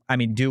y'all,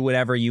 do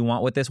whatever you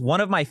want with this.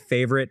 One of my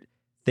favorite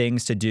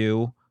things to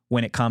do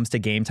when it comes to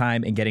Game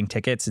Time and getting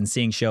tickets and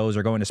seeing shows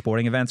or going to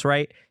sporting events,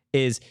 right,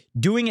 is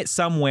doing it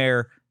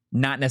somewhere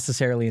not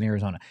necessarily in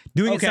Arizona.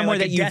 Doing it somewhere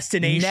like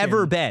that you've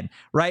never been,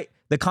 right?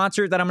 The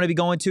concert that I'm going to be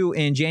going to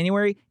in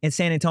January in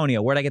San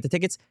Antonio. Where'd I get the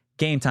tickets?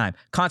 Game Time.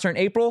 Concert in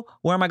April.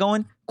 Where am I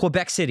going?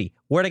 Quebec City.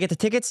 Where'd I get the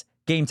tickets?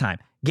 Game Time.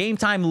 Game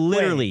Time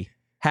literally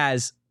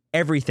has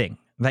everything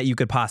that you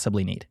could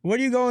possibly need. What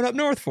are you going up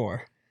north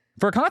for?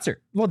 For a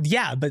concert. Well,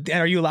 yeah, but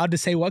are you allowed to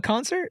say what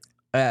concert?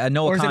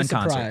 Noah Khan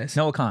concert.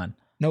 Noah Khan.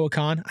 Noah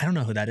Khan? I don't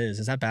know who that is.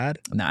 Is that bad?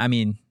 No,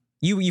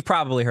 you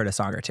probably heard a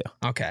song or two.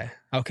 Okay.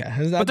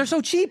 But they're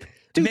so cheap.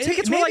 Dude,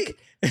 tickets were like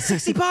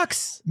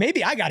 $60.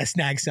 Maybe I got to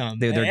snag some.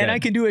 Dude, they're and good. I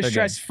can do it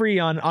stress-free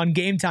on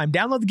Game Time.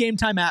 Download the Game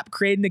Time app,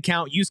 create an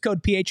account, use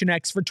code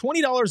PHNX for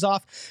 $20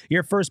 off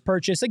your first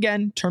purchase.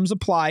 Again, terms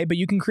apply, but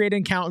you can create an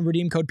account and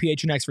redeem code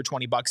PHNX for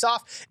 $20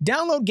 off.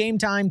 Download Game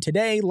Time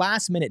today.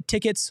 Last-minute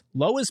tickets,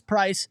 lowest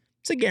price.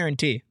 It's a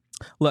guarantee.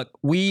 Look,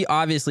 we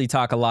obviously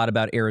talk a lot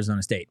about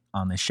Arizona State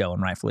on this show,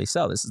 and rightfully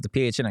so. This is the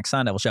PHNX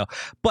Sun Devil show.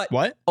 But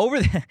what?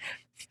 Over the...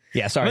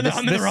 Yeah, sorry.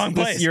 I'm in the wrong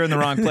place. You're in the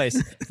wrong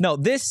place. No,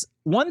 this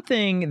one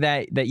thing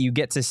that you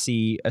get to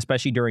see,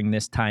 especially during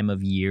this time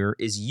of year,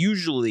 is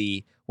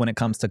usually when it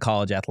comes to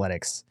college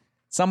athletics,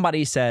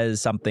 somebody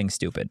says something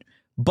stupid.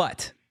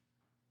 But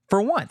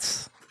for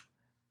once,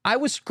 I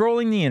was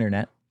scrolling the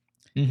internet,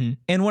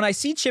 and when I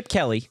see Chip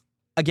Kelly,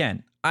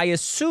 again, I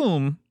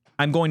assume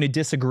I'm going to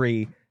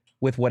disagree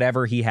with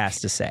whatever he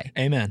has to say.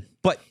 Amen.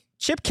 But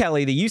Chip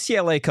Kelly, the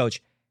UCLA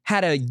coach,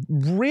 had a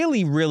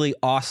really, really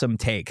awesome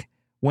take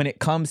when it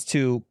comes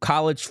to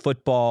college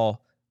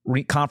football,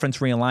 conference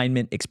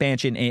realignment,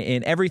 expansion,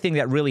 and everything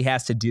that really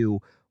has to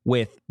do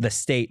with the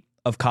state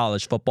of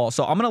college football.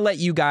 So I'm going to let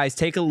you guys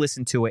take a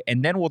listen to it,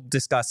 and then we'll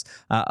discuss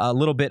a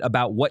little bit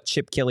about what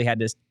Chip Kelly had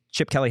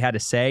to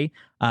say.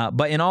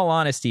 But in all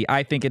honesty,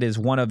 I think it is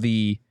one of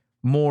the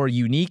more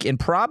unique and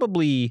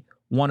probably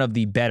one of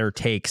the better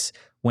takes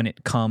when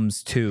it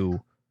comes to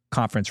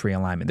conference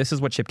realignment. This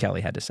is what Chip Kelly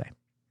had to say.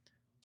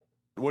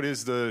 What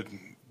is the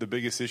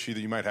biggest issue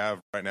that you might have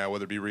right now,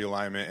 whether it be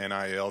realignment,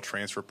 NIL,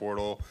 transfer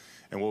portal,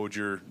 and what would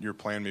your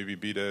plan maybe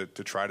be to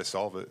try to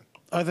solve it?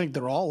 I think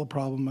they're all a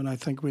problem, and I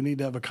think we need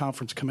to have a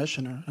conference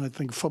commissioner. And I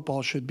think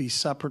football should be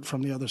separate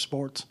from the other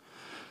sports.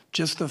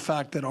 Just the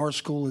fact that our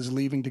school is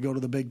leaving to go to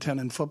the Big Ten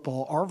in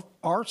football,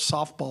 our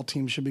softball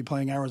team should be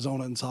playing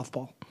Arizona in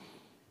softball.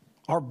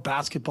 Our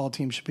basketball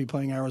team should be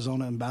playing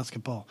Arizona in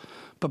basketball.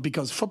 But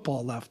because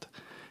football left,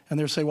 and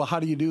they're saying, well, how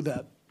do you do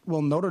that?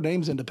 Well, Notre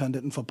Dame's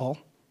independent in football,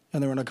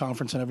 and they're in a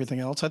conference and everything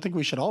else. I think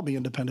we should all be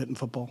independent in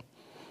football.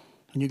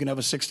 And you can have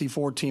a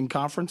 64-team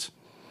conference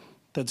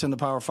that's in the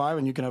Power 5,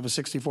 and you can have a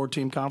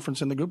 64-team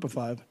conference in the Group of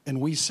 5.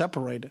 And we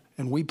separate it,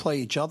 and we play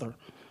each other.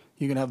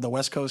 You can have the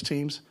West Coast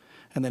teams,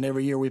 and then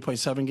every year we play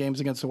 7 games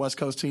against the West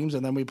Coast teams,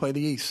 and then we play the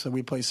East. So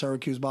we play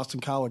Syracuse, Boston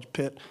College,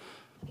 Pitt,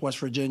 West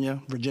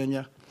Virginia,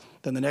 Virginia.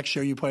 Then the next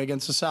year you play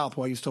against the South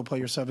while you still play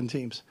your 7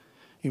 teams.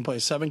 You can play a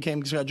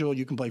 7-game schedule.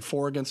 You can play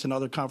 4 against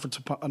another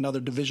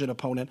division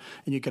opponent,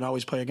 and you can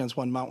always play against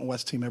one Mountain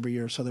West team every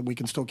year so that we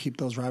can still keep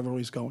those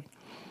rivalries going.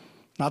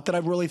 Not that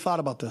I've really thought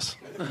about this.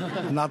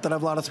 Not that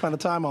I've a lot of spent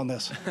time on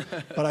this.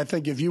 But I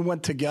think if you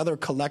went together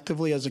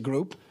collectively as a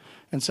group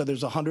and said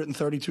there's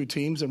 132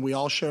 teams and we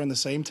all share the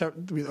same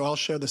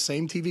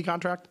TV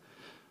contract,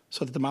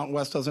 so that the Mountain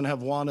West doesn't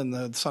have one and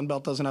the Sun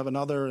Belt doesn't have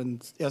another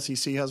and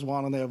SEC has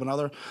one and they have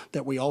another,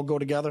 that we all go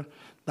together,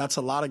 that's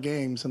a lot of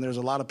games, and there's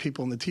a lot of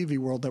people in the TV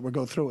world that would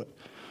go through it.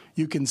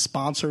 You can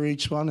sponsor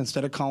each one.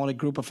 Instead of calling it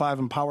Group of 5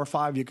 and Power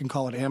 5, you can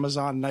call it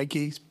Amazon,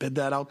 Nike, bid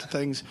that out to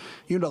things.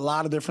 You do a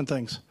lot of different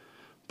things.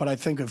 But I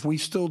think if we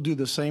still do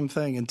the same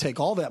thing and take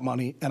all that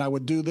money, and I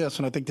would do this,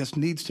 and I think this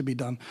needs to be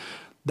done,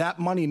 that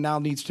money now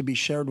needs to be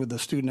shared with the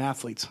student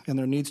athletes, and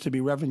there needs to be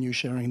revenue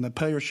sharing, and the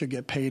players should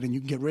get paid, and you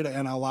can get rid of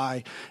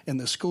NLI, and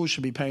the schools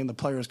should be paying the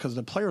players because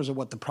the players are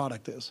what the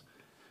product is.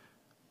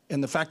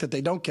 And the fact that they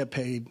don't get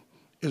paid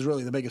is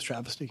really the biggest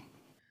travesty.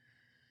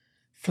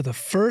 For the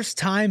first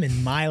time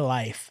in my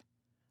life,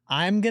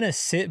 I'm going to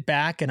sit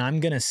back and I'm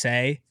going to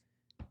say,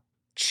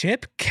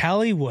 Chip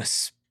Kelly was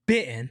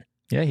spitting.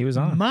 Yeah, he was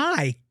on.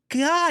 My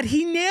God,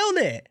 he nailed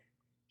it.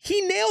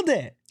 He nailed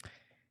it.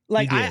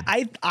 Like,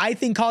 I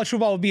think college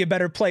football would be a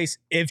better place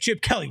if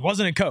Chip Kelly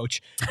wasn't a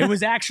coach. It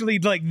was actually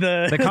like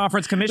the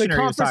conference commissioner.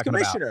 The conference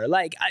commissioner.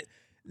 Like,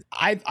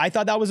 I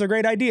thought that was a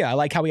great idea. I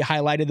like how he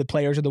highlighted the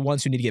players are the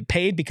ones who need to get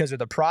paid because of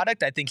the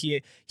product. I think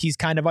he's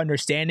kind of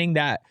understanding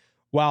that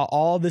while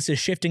all this is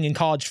shifting in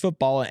college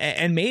football,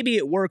 and maybe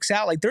it works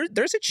out. Like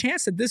there's a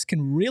chance that this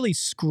can really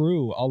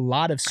screw a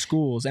lot of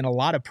schools and a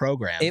lot of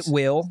programs. It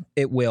will.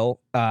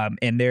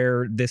 And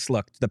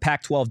the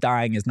Pac-12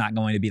 dying is not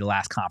going to be the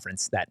last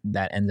conference that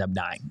ends up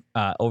dying.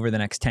 Over the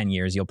next 10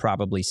 years, you'll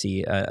probably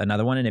see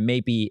another one, and it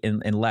may be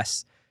in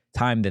less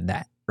time than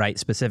that, right?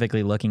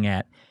 Specifically looking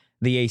at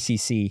the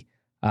ACC,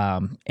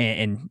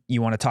 and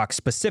you want to talk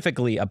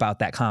specifically about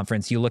that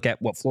conference. You look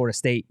at what Florida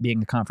State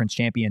being the conference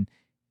champion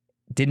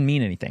didn't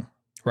mean anything.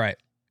 Right.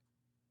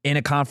 In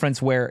a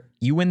conference where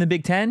you win the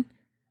Big 10,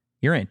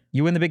 you're in.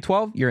 You win the Big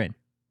 12, you're in.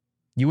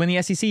 You win the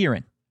SEC, you're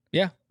in.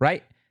 Yeah.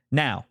 Right?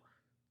 Now,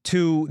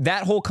 to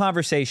that whole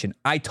conversation,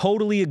 I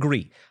totally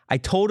agree. I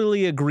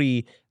totally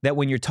agree that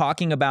when you're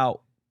talking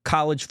about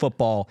college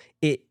football,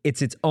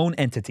 it's its own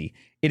entity.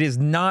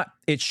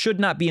 It should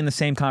not be in the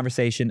same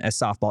conversation as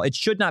softball. It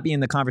should not be in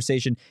the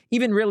conversation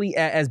even really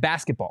as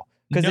basketball,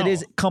 because it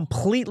is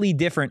completely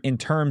different in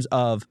terms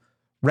of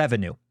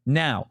revenue.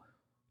 Now,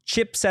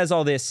 Chip says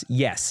all this,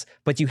 yes,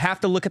 but you have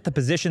to look at the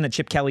position that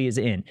Chip Kelly is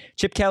in.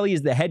 Chip Kelly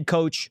is the head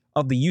coach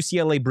of the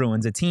UCLA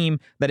Bruins, a team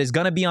that is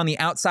going to be on the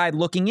outside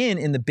looking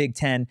in the Big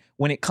Ten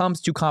when it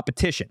comes to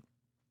competition.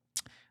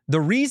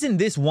 The reason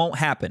this won't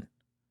happen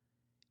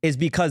is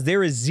because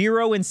there is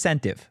zero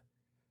incentive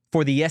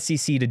for the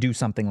SEC to do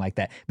something like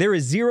that. There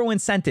is zero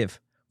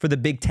incentive for the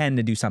Big Ten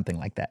to do something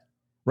like that,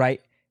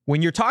 right?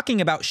 When you're talking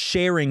about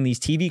sharing these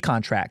TV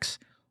contracts,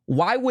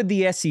 why would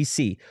the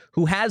SEC,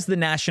 who has the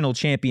national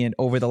champion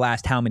over the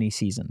last how many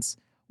seasons,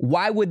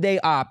 why would they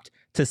opt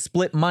to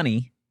split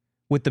money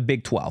with the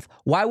Big 12?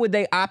 Why would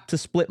they opt to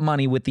split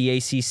money with the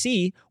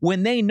ACC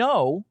when they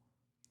know,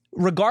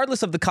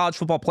 regardless of the college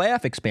football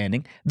playoff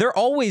expanding, they're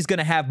always going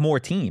to have more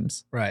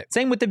teams? Right.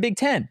 Same with the Big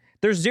 10.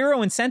 There's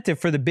zero incentive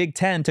for the Big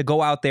 10 to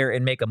go out there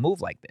and make a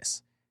move like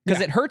this,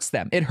 because it hurts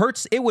them.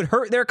 It would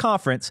hurt their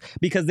conference,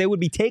 because they would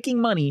be taking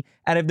money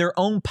out of their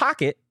own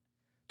pocket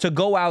to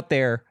go out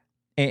there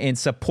and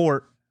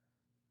support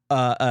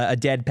a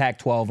dead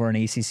Pac-12 or an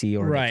ACC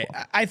or right.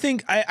 I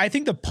think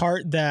the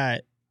part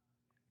that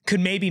could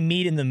maybe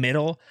meet in the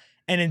middle,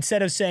 and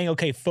instead of saying,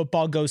 okay,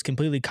 football goes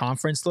completely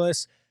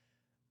conferenceless,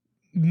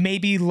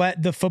 maybe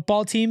let the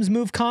football teams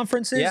move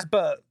conferences,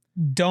 but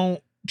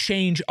don't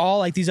change all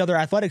like these other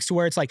athletics to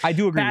where it's like, I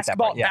do agree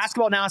basketball, with that part, yes.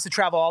 Basketball now has to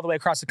travel all the way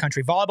across the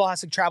country. Volleyball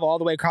has to travel all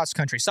the way across the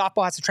country.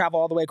 Softball has to travel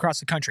all the way across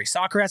the country.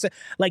 Soccer has to,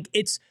 like,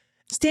 it's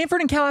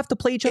Stanford and Cal have to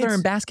play each other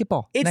in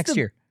basketball next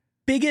year.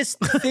 Biggest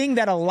thing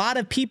that a lot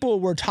of people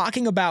were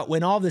talking about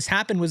when all this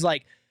happened was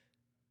like,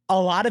 a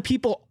lot of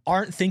people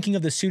aren't thinking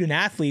of the student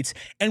athletes.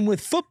 And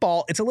with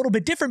football, it's a little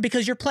bit different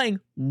because you're playing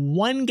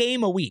one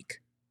game a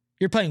week.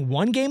 You're playing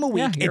one game a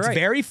week. Yeah, it's right.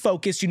 very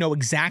focused. You know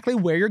exactly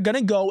where you're going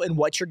to go and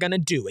what you're going to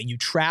do. And you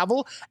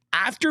travel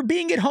after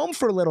being at home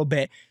for a little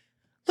bit.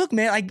 Look,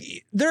 man,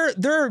 like there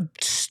are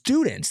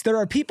students. There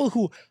are people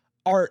who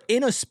are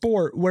in a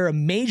sport where a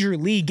major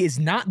league is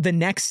not the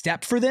next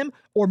step for them,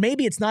 or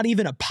maybe it's not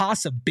even a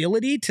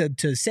possibility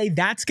to say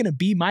that's going to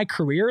be my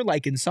career,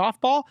 like in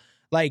softball.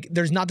 Like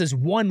there's not this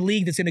one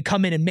league that's going to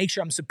come in and make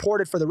sure I'm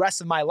supported for the rest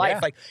of my life. Yeah.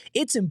 Like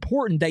it's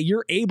important that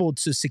you're able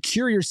to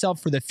secure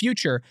yourself for the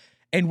future.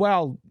 And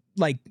while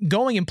like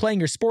going and playing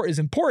your sport is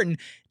important,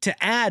 to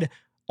add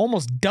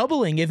almost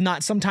doubling, if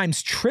not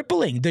sometimes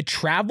tripling the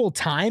travel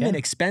time and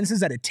expenses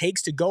that it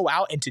takes to go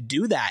out and to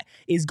do that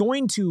is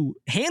going to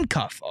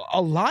handcuff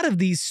a lot of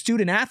these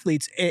student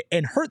athletes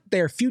and hurt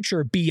their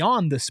future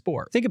beyond the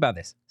sport. Think about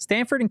this.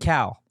 Stanford and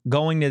Cal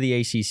going to the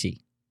ACC,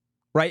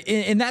 right?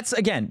 And that's,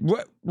 again,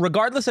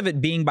 regardless of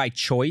it being by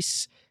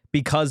choice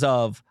because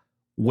of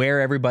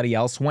where everybody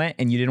else went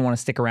and you didn't want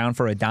to stick around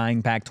for a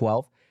dying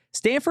Pac-12,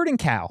 Stanford and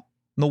Cal,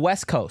 on the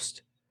West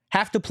Coast,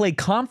 have to play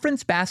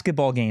conference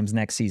basketball games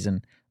next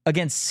season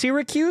against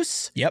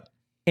Syracuse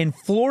and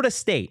Florida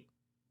State.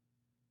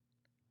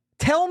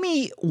 Tell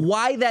me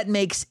why that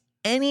makes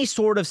any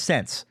sort of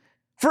sense.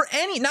 For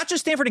any, not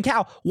just Stanford and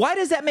Cal, why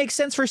does that make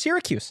sense for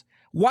Syracuse?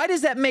 Why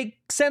does that make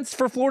sense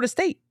for Florida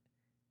State?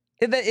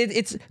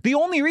 It's the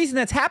only reason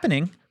that's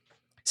happening.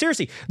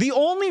 Seriously, the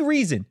only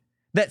reason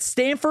that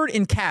Stanford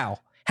and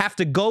Cal have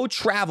to go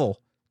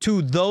travel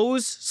to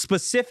those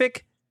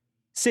specific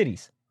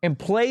cities and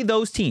play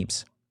those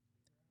teams,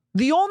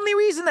 the only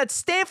reason that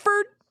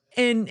Stanford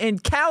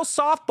and Cal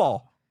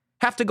softball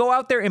have to go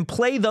out there and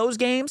play those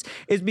games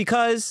is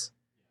because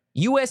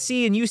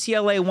USC and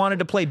UCLA wanted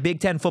to play Big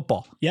Ten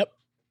football. Yep.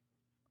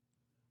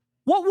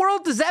 What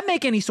world does that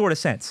make any sort of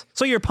sense?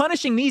 So you're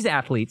punishing these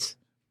athletes.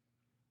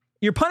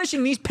 You're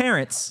punishing these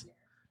parents.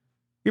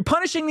 You're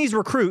punishing these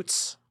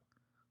recruits.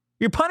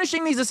 You're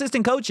punishing these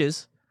assistant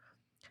coaches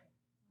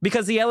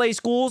because the LA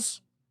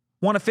schools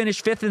want to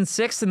finish 5th and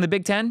 6th in the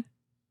Big Ten?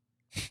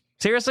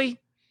 Seriously?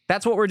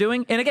 That's what we're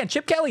doing? And again,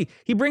 Chip Kelly,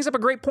 he brings up a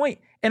great point.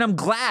 And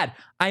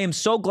I am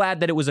so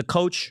glad that it was a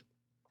coach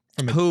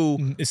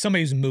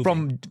somebody who's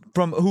moving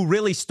from who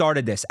really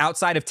started this.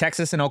 Outside of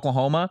Texas and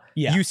Oklahoma,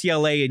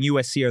 UCLA and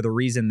USC are the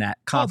reason that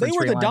conference they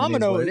were the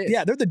domino. Is what it is.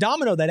 Yeah, they're the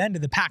domino that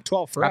ended the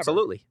Pac-12 forever.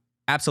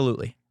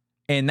 Absolutely.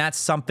 And that's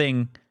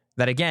something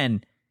that,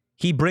 again,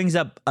 he brings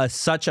up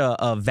such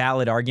a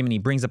valid argument. He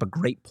brings up a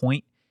great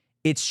point.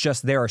 It's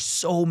just there are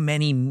so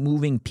many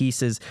moving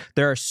pieces.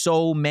 There are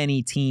so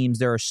many teams.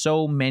 There are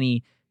so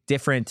many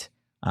different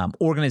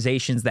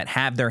organizations that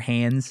have their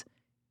hands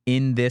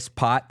in this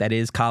pot that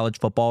is college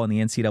football and the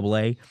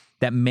NCAA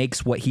that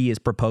makes what he is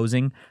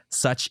proposing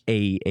such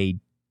a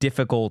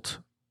difficult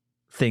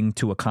thing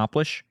to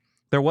accomplish.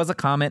 There was a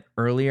comment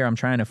earlier, I'm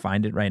trying to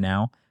find it right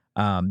now,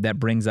 that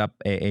brings up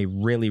a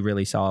really,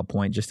 really solid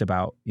point just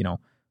about,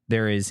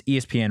 there is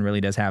ESPN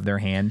really does have their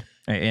hand,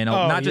 and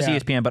not just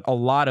ESPN, but a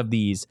lot of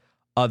these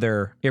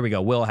other, here we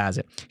go, Will has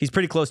it. He's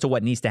pretty close to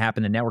what needs to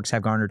happen. The networks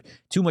have garnered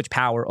too much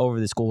power over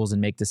the schools and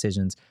make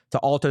decisions to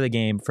alter the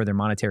game for their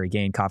monetary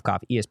gain. Cough,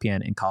 cough,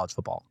 ESPN and college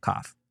football.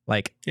 Cough.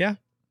 Yeah.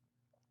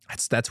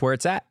 That's where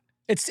it's at.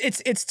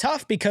 It's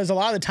tough because a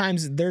lot of the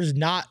times there's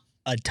not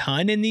a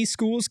ton in these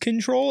schools'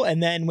 control.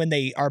 And then when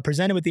they are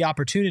presented with the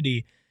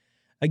opportunity,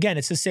 again,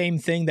 it's the same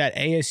thing that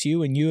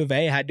ASU and U of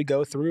A had to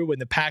go through when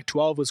the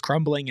Pac-12 was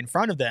crumbling in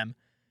front of them.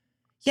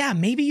 Yeah,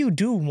 maybe you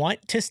do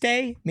want to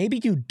stay.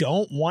 Maybe you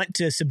don't want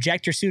to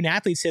subject your student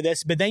athletes to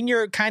this, but then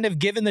you're kind of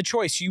given the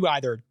choice. You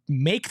either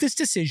make this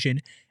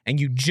decision and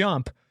you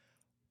jump,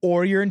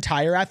 or your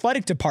entire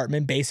athletic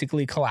department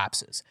basically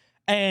collapses.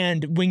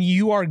 And when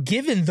you are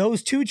given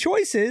those two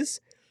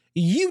choices,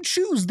 you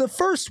choose the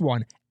first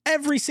one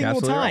every single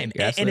time.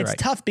 Right. And it's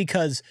tough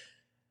because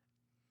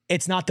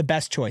it's not the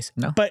best choice.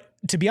 No. But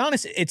to be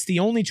honest, it's the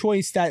only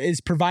choice that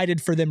is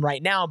provided for them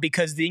right now,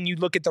 because then you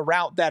look at the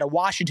route that a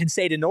Washington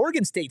State and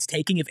Oregon State's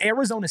taking. If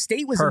Arizona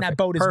State was in that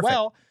boat as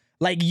well,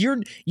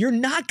 you're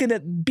not going to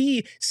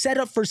be set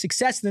up for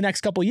success in the next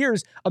couple of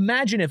years.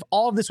 Imagine if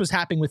all of this was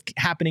happening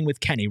with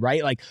Kenny,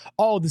 right?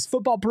 This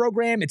football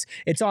program,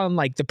 it's on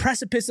the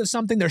precipice of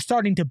something. They're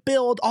starting to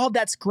build. All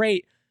that's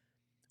great.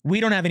 We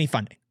don't have any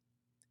funding.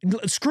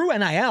 Screw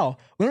NIL.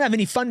 We don't have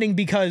any funding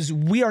because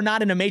we are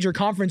not in a major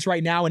conference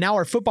right now, and now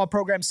our football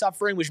program's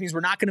suffering, which means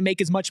we're not going to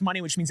make as much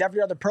money, which means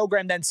every other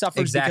program then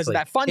suffers because of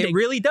that funding. It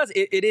really does.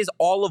 It is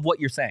all of what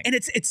you're saying. And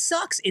it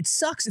sucks. It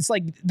sucks. It's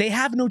like they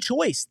have no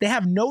choice. They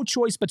have no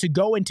choice but to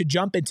go and to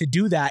jump and to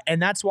do that.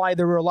 And that's why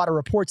there were a lot of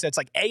reports that's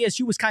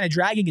ASU was kind of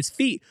dragging its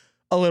feet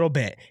a little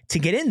bit to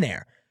get in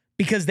there,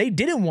 because they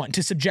didn't want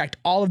to subject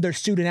all of their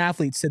student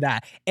athletes to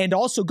that, and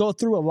also go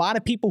through a lot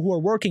of people who are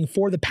working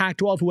for the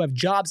Pac-12 who have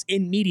jobs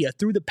in media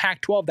through the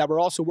Pac-12 that were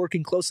also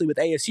working closely with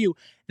ASU.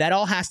 That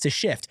all has to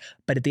shift.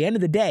 But at the end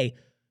of the day,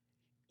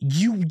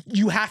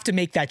 you have to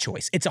make that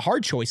choice. It's a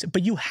hard choice,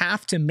 but you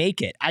have to make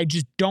it. I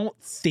just don't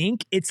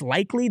think it's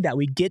likely that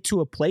we get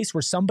to a place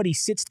where somebody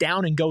sits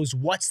down and goes,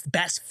 what's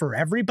best for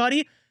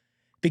everybody?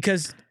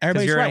 Because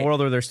everybody's you're right. in a world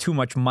where there's too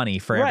much money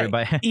for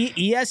everybody.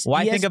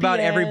 Why think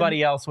about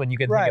everybody else when you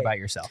can think about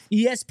yourself?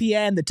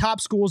 ESPN, the top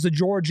schools, the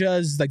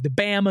Georgias, the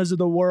Bamas of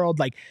the world,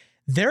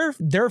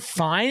 they're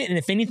fine, and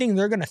if anything,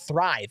 they're going to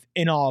thrive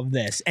in all of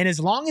this. And as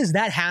long as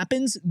that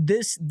happens,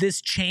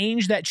 this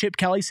change that Chip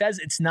Kelly says,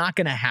 it's not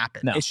going to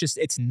happen. No.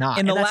 It's not.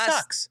 And that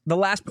sucks. The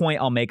last point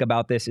I'll make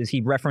about this is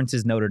he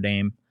references Notre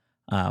Dame.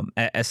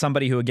 As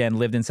somebody who again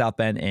lived in South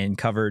Bend and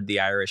covered the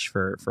Irish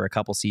for a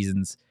couple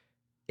seasons.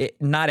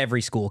 Not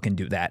every school can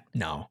do that.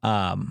 No.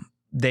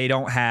 They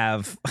don't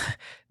have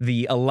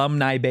the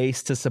alumni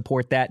base to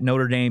support that.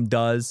 Notre Dame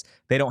does.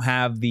 They don't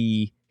have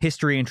the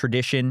history and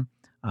tradition,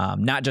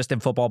 not just in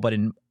football, but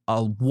in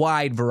a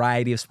wide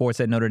variety of sports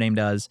that Notre Dame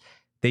does.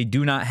 They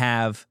do not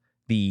have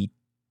the,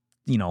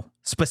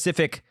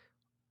 specific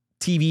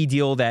TV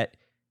deal that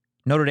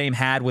Notre Dame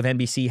had with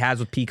NBC, has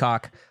with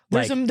Peacock.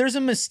 There's a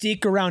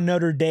mystique around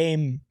Notre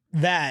Dame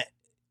that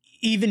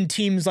even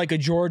teams like a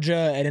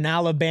Georgia and an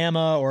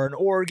Alabama or an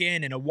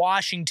Oregon and a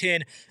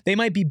Washington, they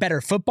might be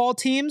better football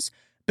teams,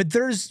 but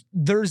there's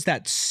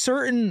that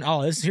certain,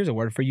 here's a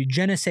word for you,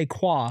 je ne sais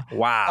quoi.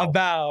 Wow.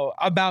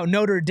 About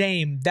Notre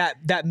Dame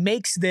that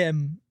makes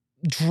them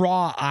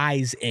draw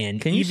eyes in.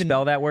 Can you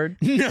spell that word?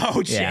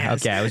 No chance. Yeah,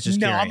 okay, I was just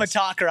curious. I'm a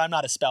talker. I'm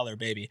not a speller,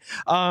 baby.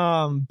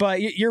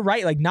 But you're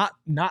right. Not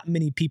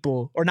many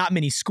people or not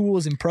many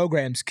schools and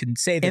programs can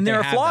say that. And there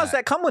are flaws that.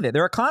 that come with it.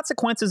 There are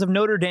consequences of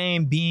Notre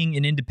Dame being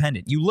an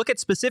independent. You look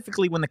at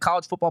specifically when the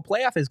college football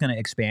playoff is going to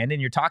expand,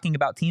 and you're talking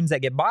about teams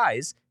that get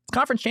buys. It's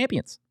conference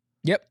champions.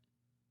 Yep.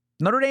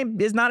 Notre Dame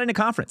is not in a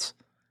conference,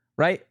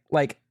 right?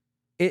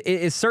 It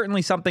is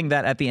certainly something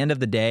that at the end of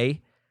the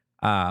day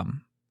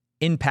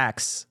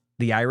impacts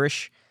the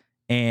Irish,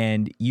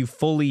 and you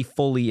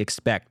fully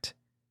expect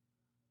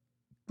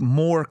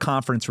more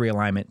conference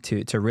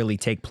realignment to really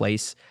take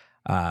place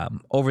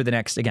over the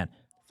next, again,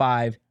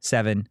 5,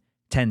 7,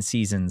 10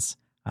 seasons.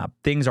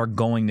 Things are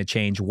going to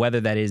change,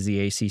 whether that is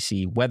the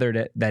ACC,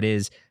 whether that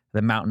is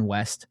the Mountain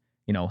West,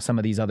 some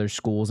of these other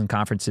schools and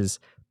conferences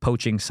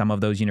poaching some of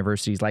those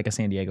universities like a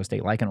San Diego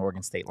State, like an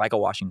Oregon State, like a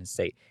Washington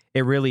State.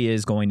 It really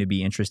is going to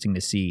be interesting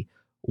to see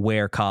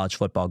where college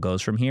football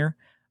goes from here.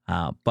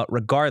 But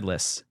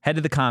regardless, head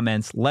to the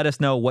comments. Let us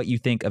know what you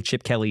think of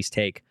Chip Kelly's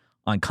take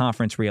on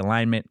conference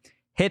realignment.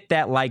 Hit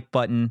that like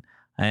button.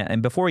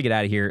 And before we get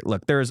out of here,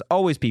 look, there's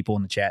always people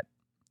in the chat.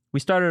 We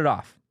started it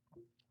off.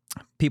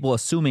 people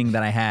assuming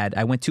that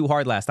I went too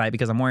hard last night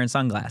because I'm wearing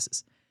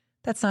sunglasses.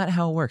 That's not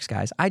how it works,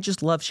 guys. I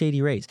just love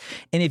Shady Rays.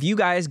 And if you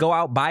guys go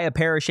out, buy a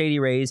pair of Shady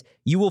Rays,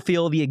 you will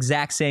feel the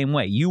exact same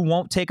way. You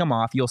won't take them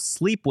off. You'll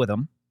sleep with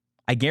them.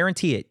 I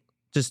guarantee it.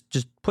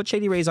 Just put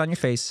Shady Rays on your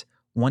face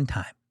one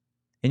time,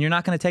 and you're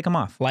not going to take them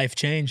off. Life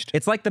changed.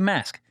 It's like the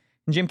mask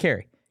and Jim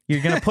Carrey.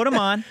 You're going to put them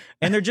on,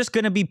 and they're just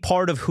going to be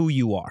part of who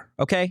you are,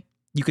 okay?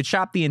 You could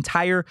shop the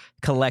entire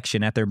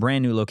collection at their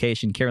brand new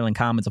location, Carolyn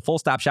Commons, a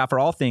full-stop shop for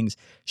all things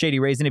Shady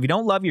Rays. And if you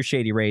don't love your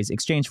Shady Rays,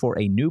 exchange for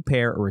a new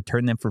pair or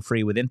return them for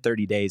free within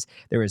 30 days.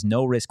 There is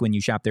no risk when you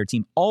shop. Their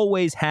team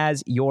always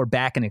has your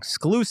back, and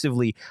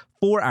exclusively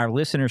for our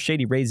listeners,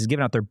 Shady Rays is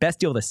giving out their best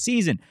deal of the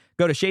season.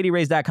 Go to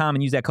ShadyRays.com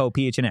and use that code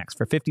PHNX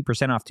for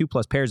 50% off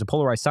 2+ pairs of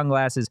polarized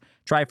sunglasses.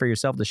 Try for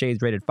yourself. The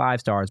shades rated 5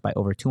 stars by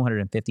over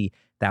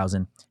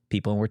 250,000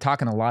 people. And we're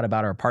talking a lot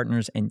about our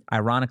partners, and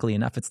ironically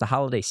enough, it's the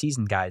holiday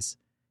season, guys.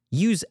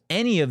 Use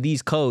any of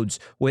these codes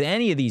with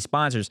any of these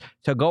sponsors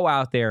to go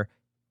out there,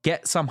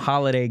 get some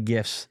holiday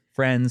gifts,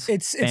 friends,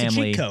 It's family, a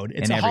cheat code.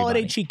 It's a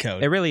holiday cheat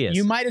code. It really is.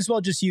 You might as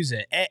well just use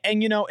it.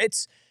 And you know,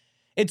 it's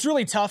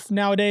really tough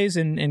nowadays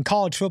in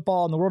college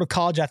football, in the world of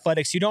college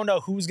athletics. You don't know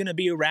who's going to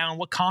be around,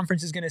 what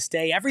conference is going to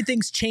stay.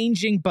 Everything's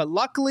changing. But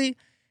luckily,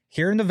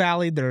 here in the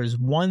Valley, there is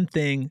one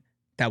thing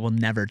that will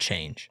never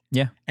change.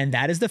 Yeah. And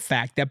that is the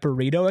fact that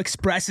Burrito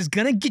Express is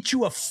going to get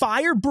you a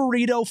fire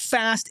burrito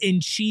fast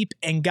and cheap.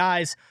 And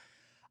guys,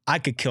 I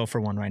could kill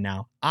for one right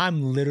now.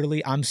 I'm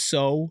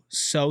so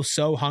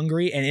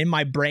hungry. And in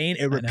my brain,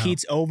 it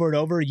repeats over and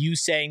over, you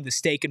saying the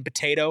steak and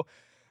potato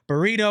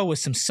burrito with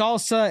some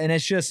salsa. And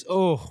it's just,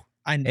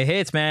 it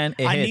hits, man.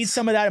 I need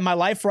some of that in my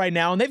life right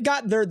now. And they've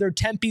got their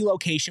Tempe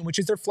location, which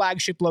is their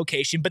flagship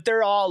location, but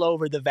they're all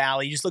over the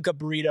Valley. You just look up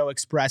Burrito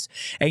Express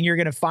and you're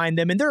going to find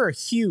them. And they're a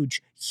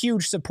huge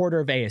supporter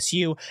of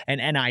ASU and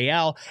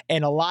NIL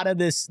and a lot of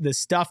this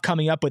stuff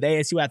coming up with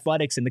ASU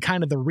athletics and the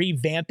kind of the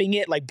revamping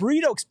it. Like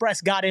Burrito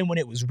Express got in when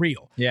it was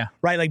real. Yeah.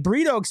 Right? Like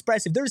Burrito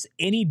Express, if there's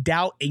any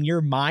doubt in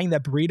your mind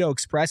that Burrito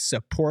Express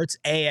supports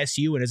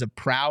ASU and is a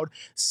proud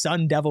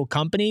Sun Devil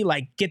company,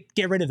 like get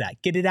rid of that.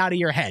 Get it out of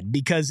your head,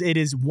 because it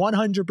is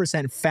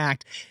 100%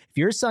 fact. If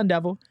you're a Sun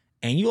Devil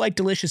and you like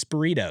delicious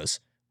burritos,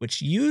 which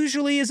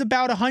usually is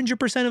about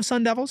 100% of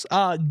Sun Devils,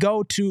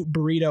 go to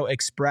Burrito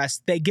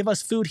Express. They give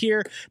us food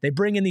here. They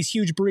bring in these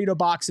huge burrito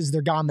boxes.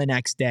 They're gone the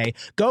next day.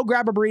 Go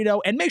grab a burrito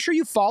and make sure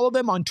you follow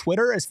them on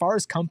Twitter as far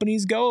as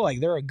companies go.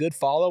 Like, they're a good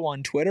follow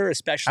on Twitter,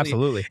 especially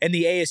in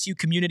the ASU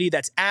community.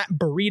 That's at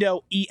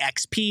Burrito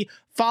EXP.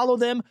 Follow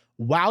them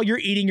while you're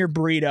eating your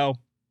burrito.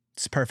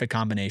 It's a perfect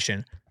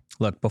combination.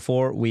 Look,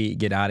 before we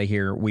get out of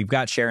here, we've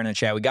got Sharon in the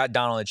chat. We got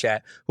Donald in the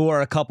chat, who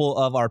are a couple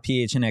of our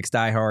PHNX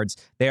diehards.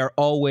 They are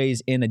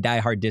always in the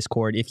diehard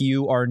Discord. If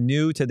you are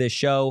new to this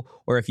show,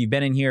 or if you've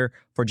been in here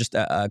for just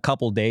a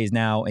couple days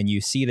now and you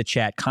see the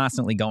chat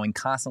constantly going,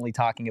 constantly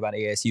talking about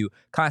ASU,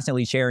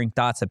 constantly sharing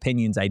thoughts,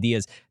 opinions,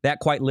 ideas, that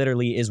quite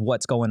literally is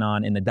what's going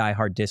on in the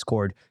diehard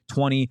Discord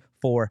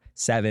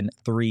 24/7,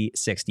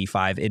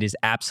 365. It is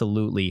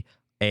absolutely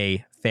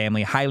a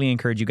family. Highly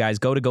encourage you guys,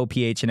 go to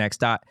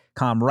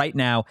gophnx.com right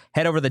now,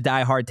 head over to the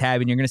Die Hard tab,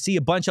 and you're going to see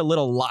a bunch of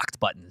little locked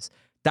buttons.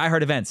 Die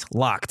Hard events,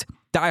 locked.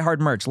 Die Hard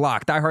merch,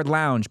 locked. Die Hard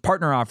lounge,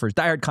 partner offers,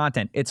 Die Hard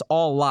content. It's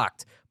all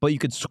locked. But you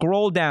could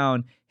scroll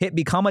down, hit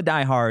become a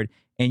Die Hard,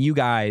 and you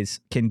guys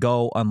can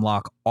go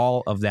unlock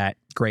all of that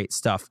great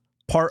stuff.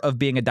 Part of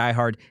being a Die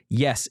Hard,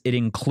 yes, it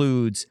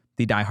includes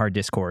the Die Hard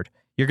Discord.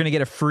 You're going to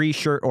get a free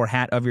shirt or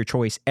hat of your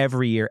choice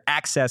every year,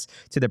 access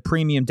to the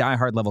premium Die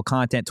Hard level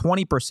content,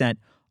 20%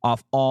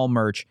 off all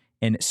merch,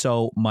 and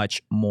so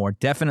much more.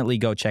 Definitely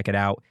go check it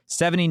out.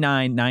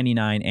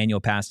 $79.99 annual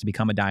pass to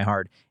become a Die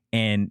Hard,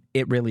 and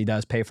it really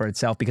does pay for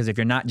itself, because if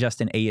you're not just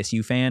an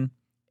ASU fan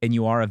and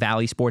you are a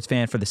Valley sports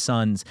fan for the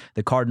Suns,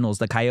 the Cardinals,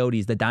 the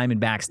Coyotes, the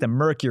Diamondbacks, the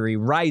Mercury,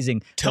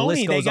 Rising,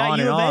 Tony, the list goes on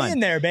and on. In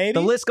there, baby.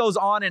 The list goes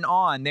on and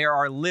on. There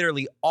are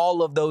literally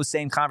all of those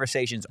same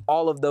conversations,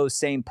 all of those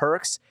same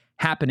perks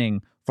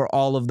happening for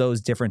all of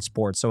those different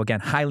sports. So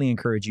again, highly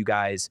encourage you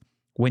guys,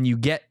 when you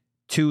get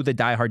to the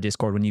Die Hard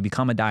Discord, when you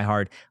become a Die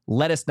Hard,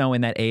 let us know in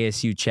that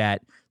ASU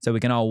chat so we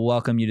can all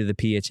welcome you to the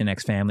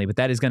PHNX family. But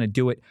that is going to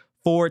do it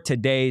for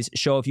today's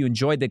show. If you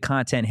enjoyed the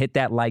content, hit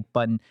that like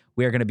button.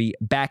 We are going to be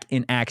back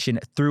in action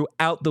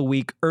throughout the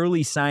week,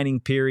 early signing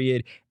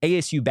period,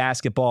 ASU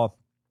basketball,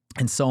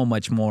 and so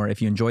much more.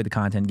 If you enjoyed the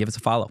content, give us a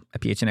follow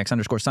at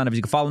PHNX_Son.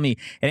 You can follow me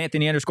at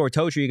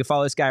Anthony_Totri. You can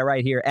follow this guy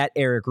right here at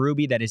Eric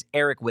Ruby. That is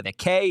Eric with a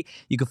K.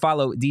 You can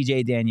follow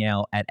DJ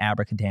Danielle at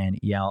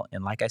Abracadanielle.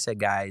 And like I said,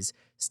 guys,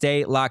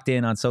 stay locked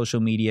in on social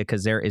media,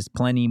 because there is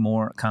plenty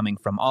more coming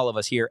from all of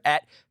us here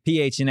at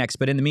PHNX.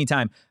 But in the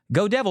meantime,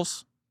 go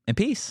Devils and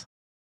peace.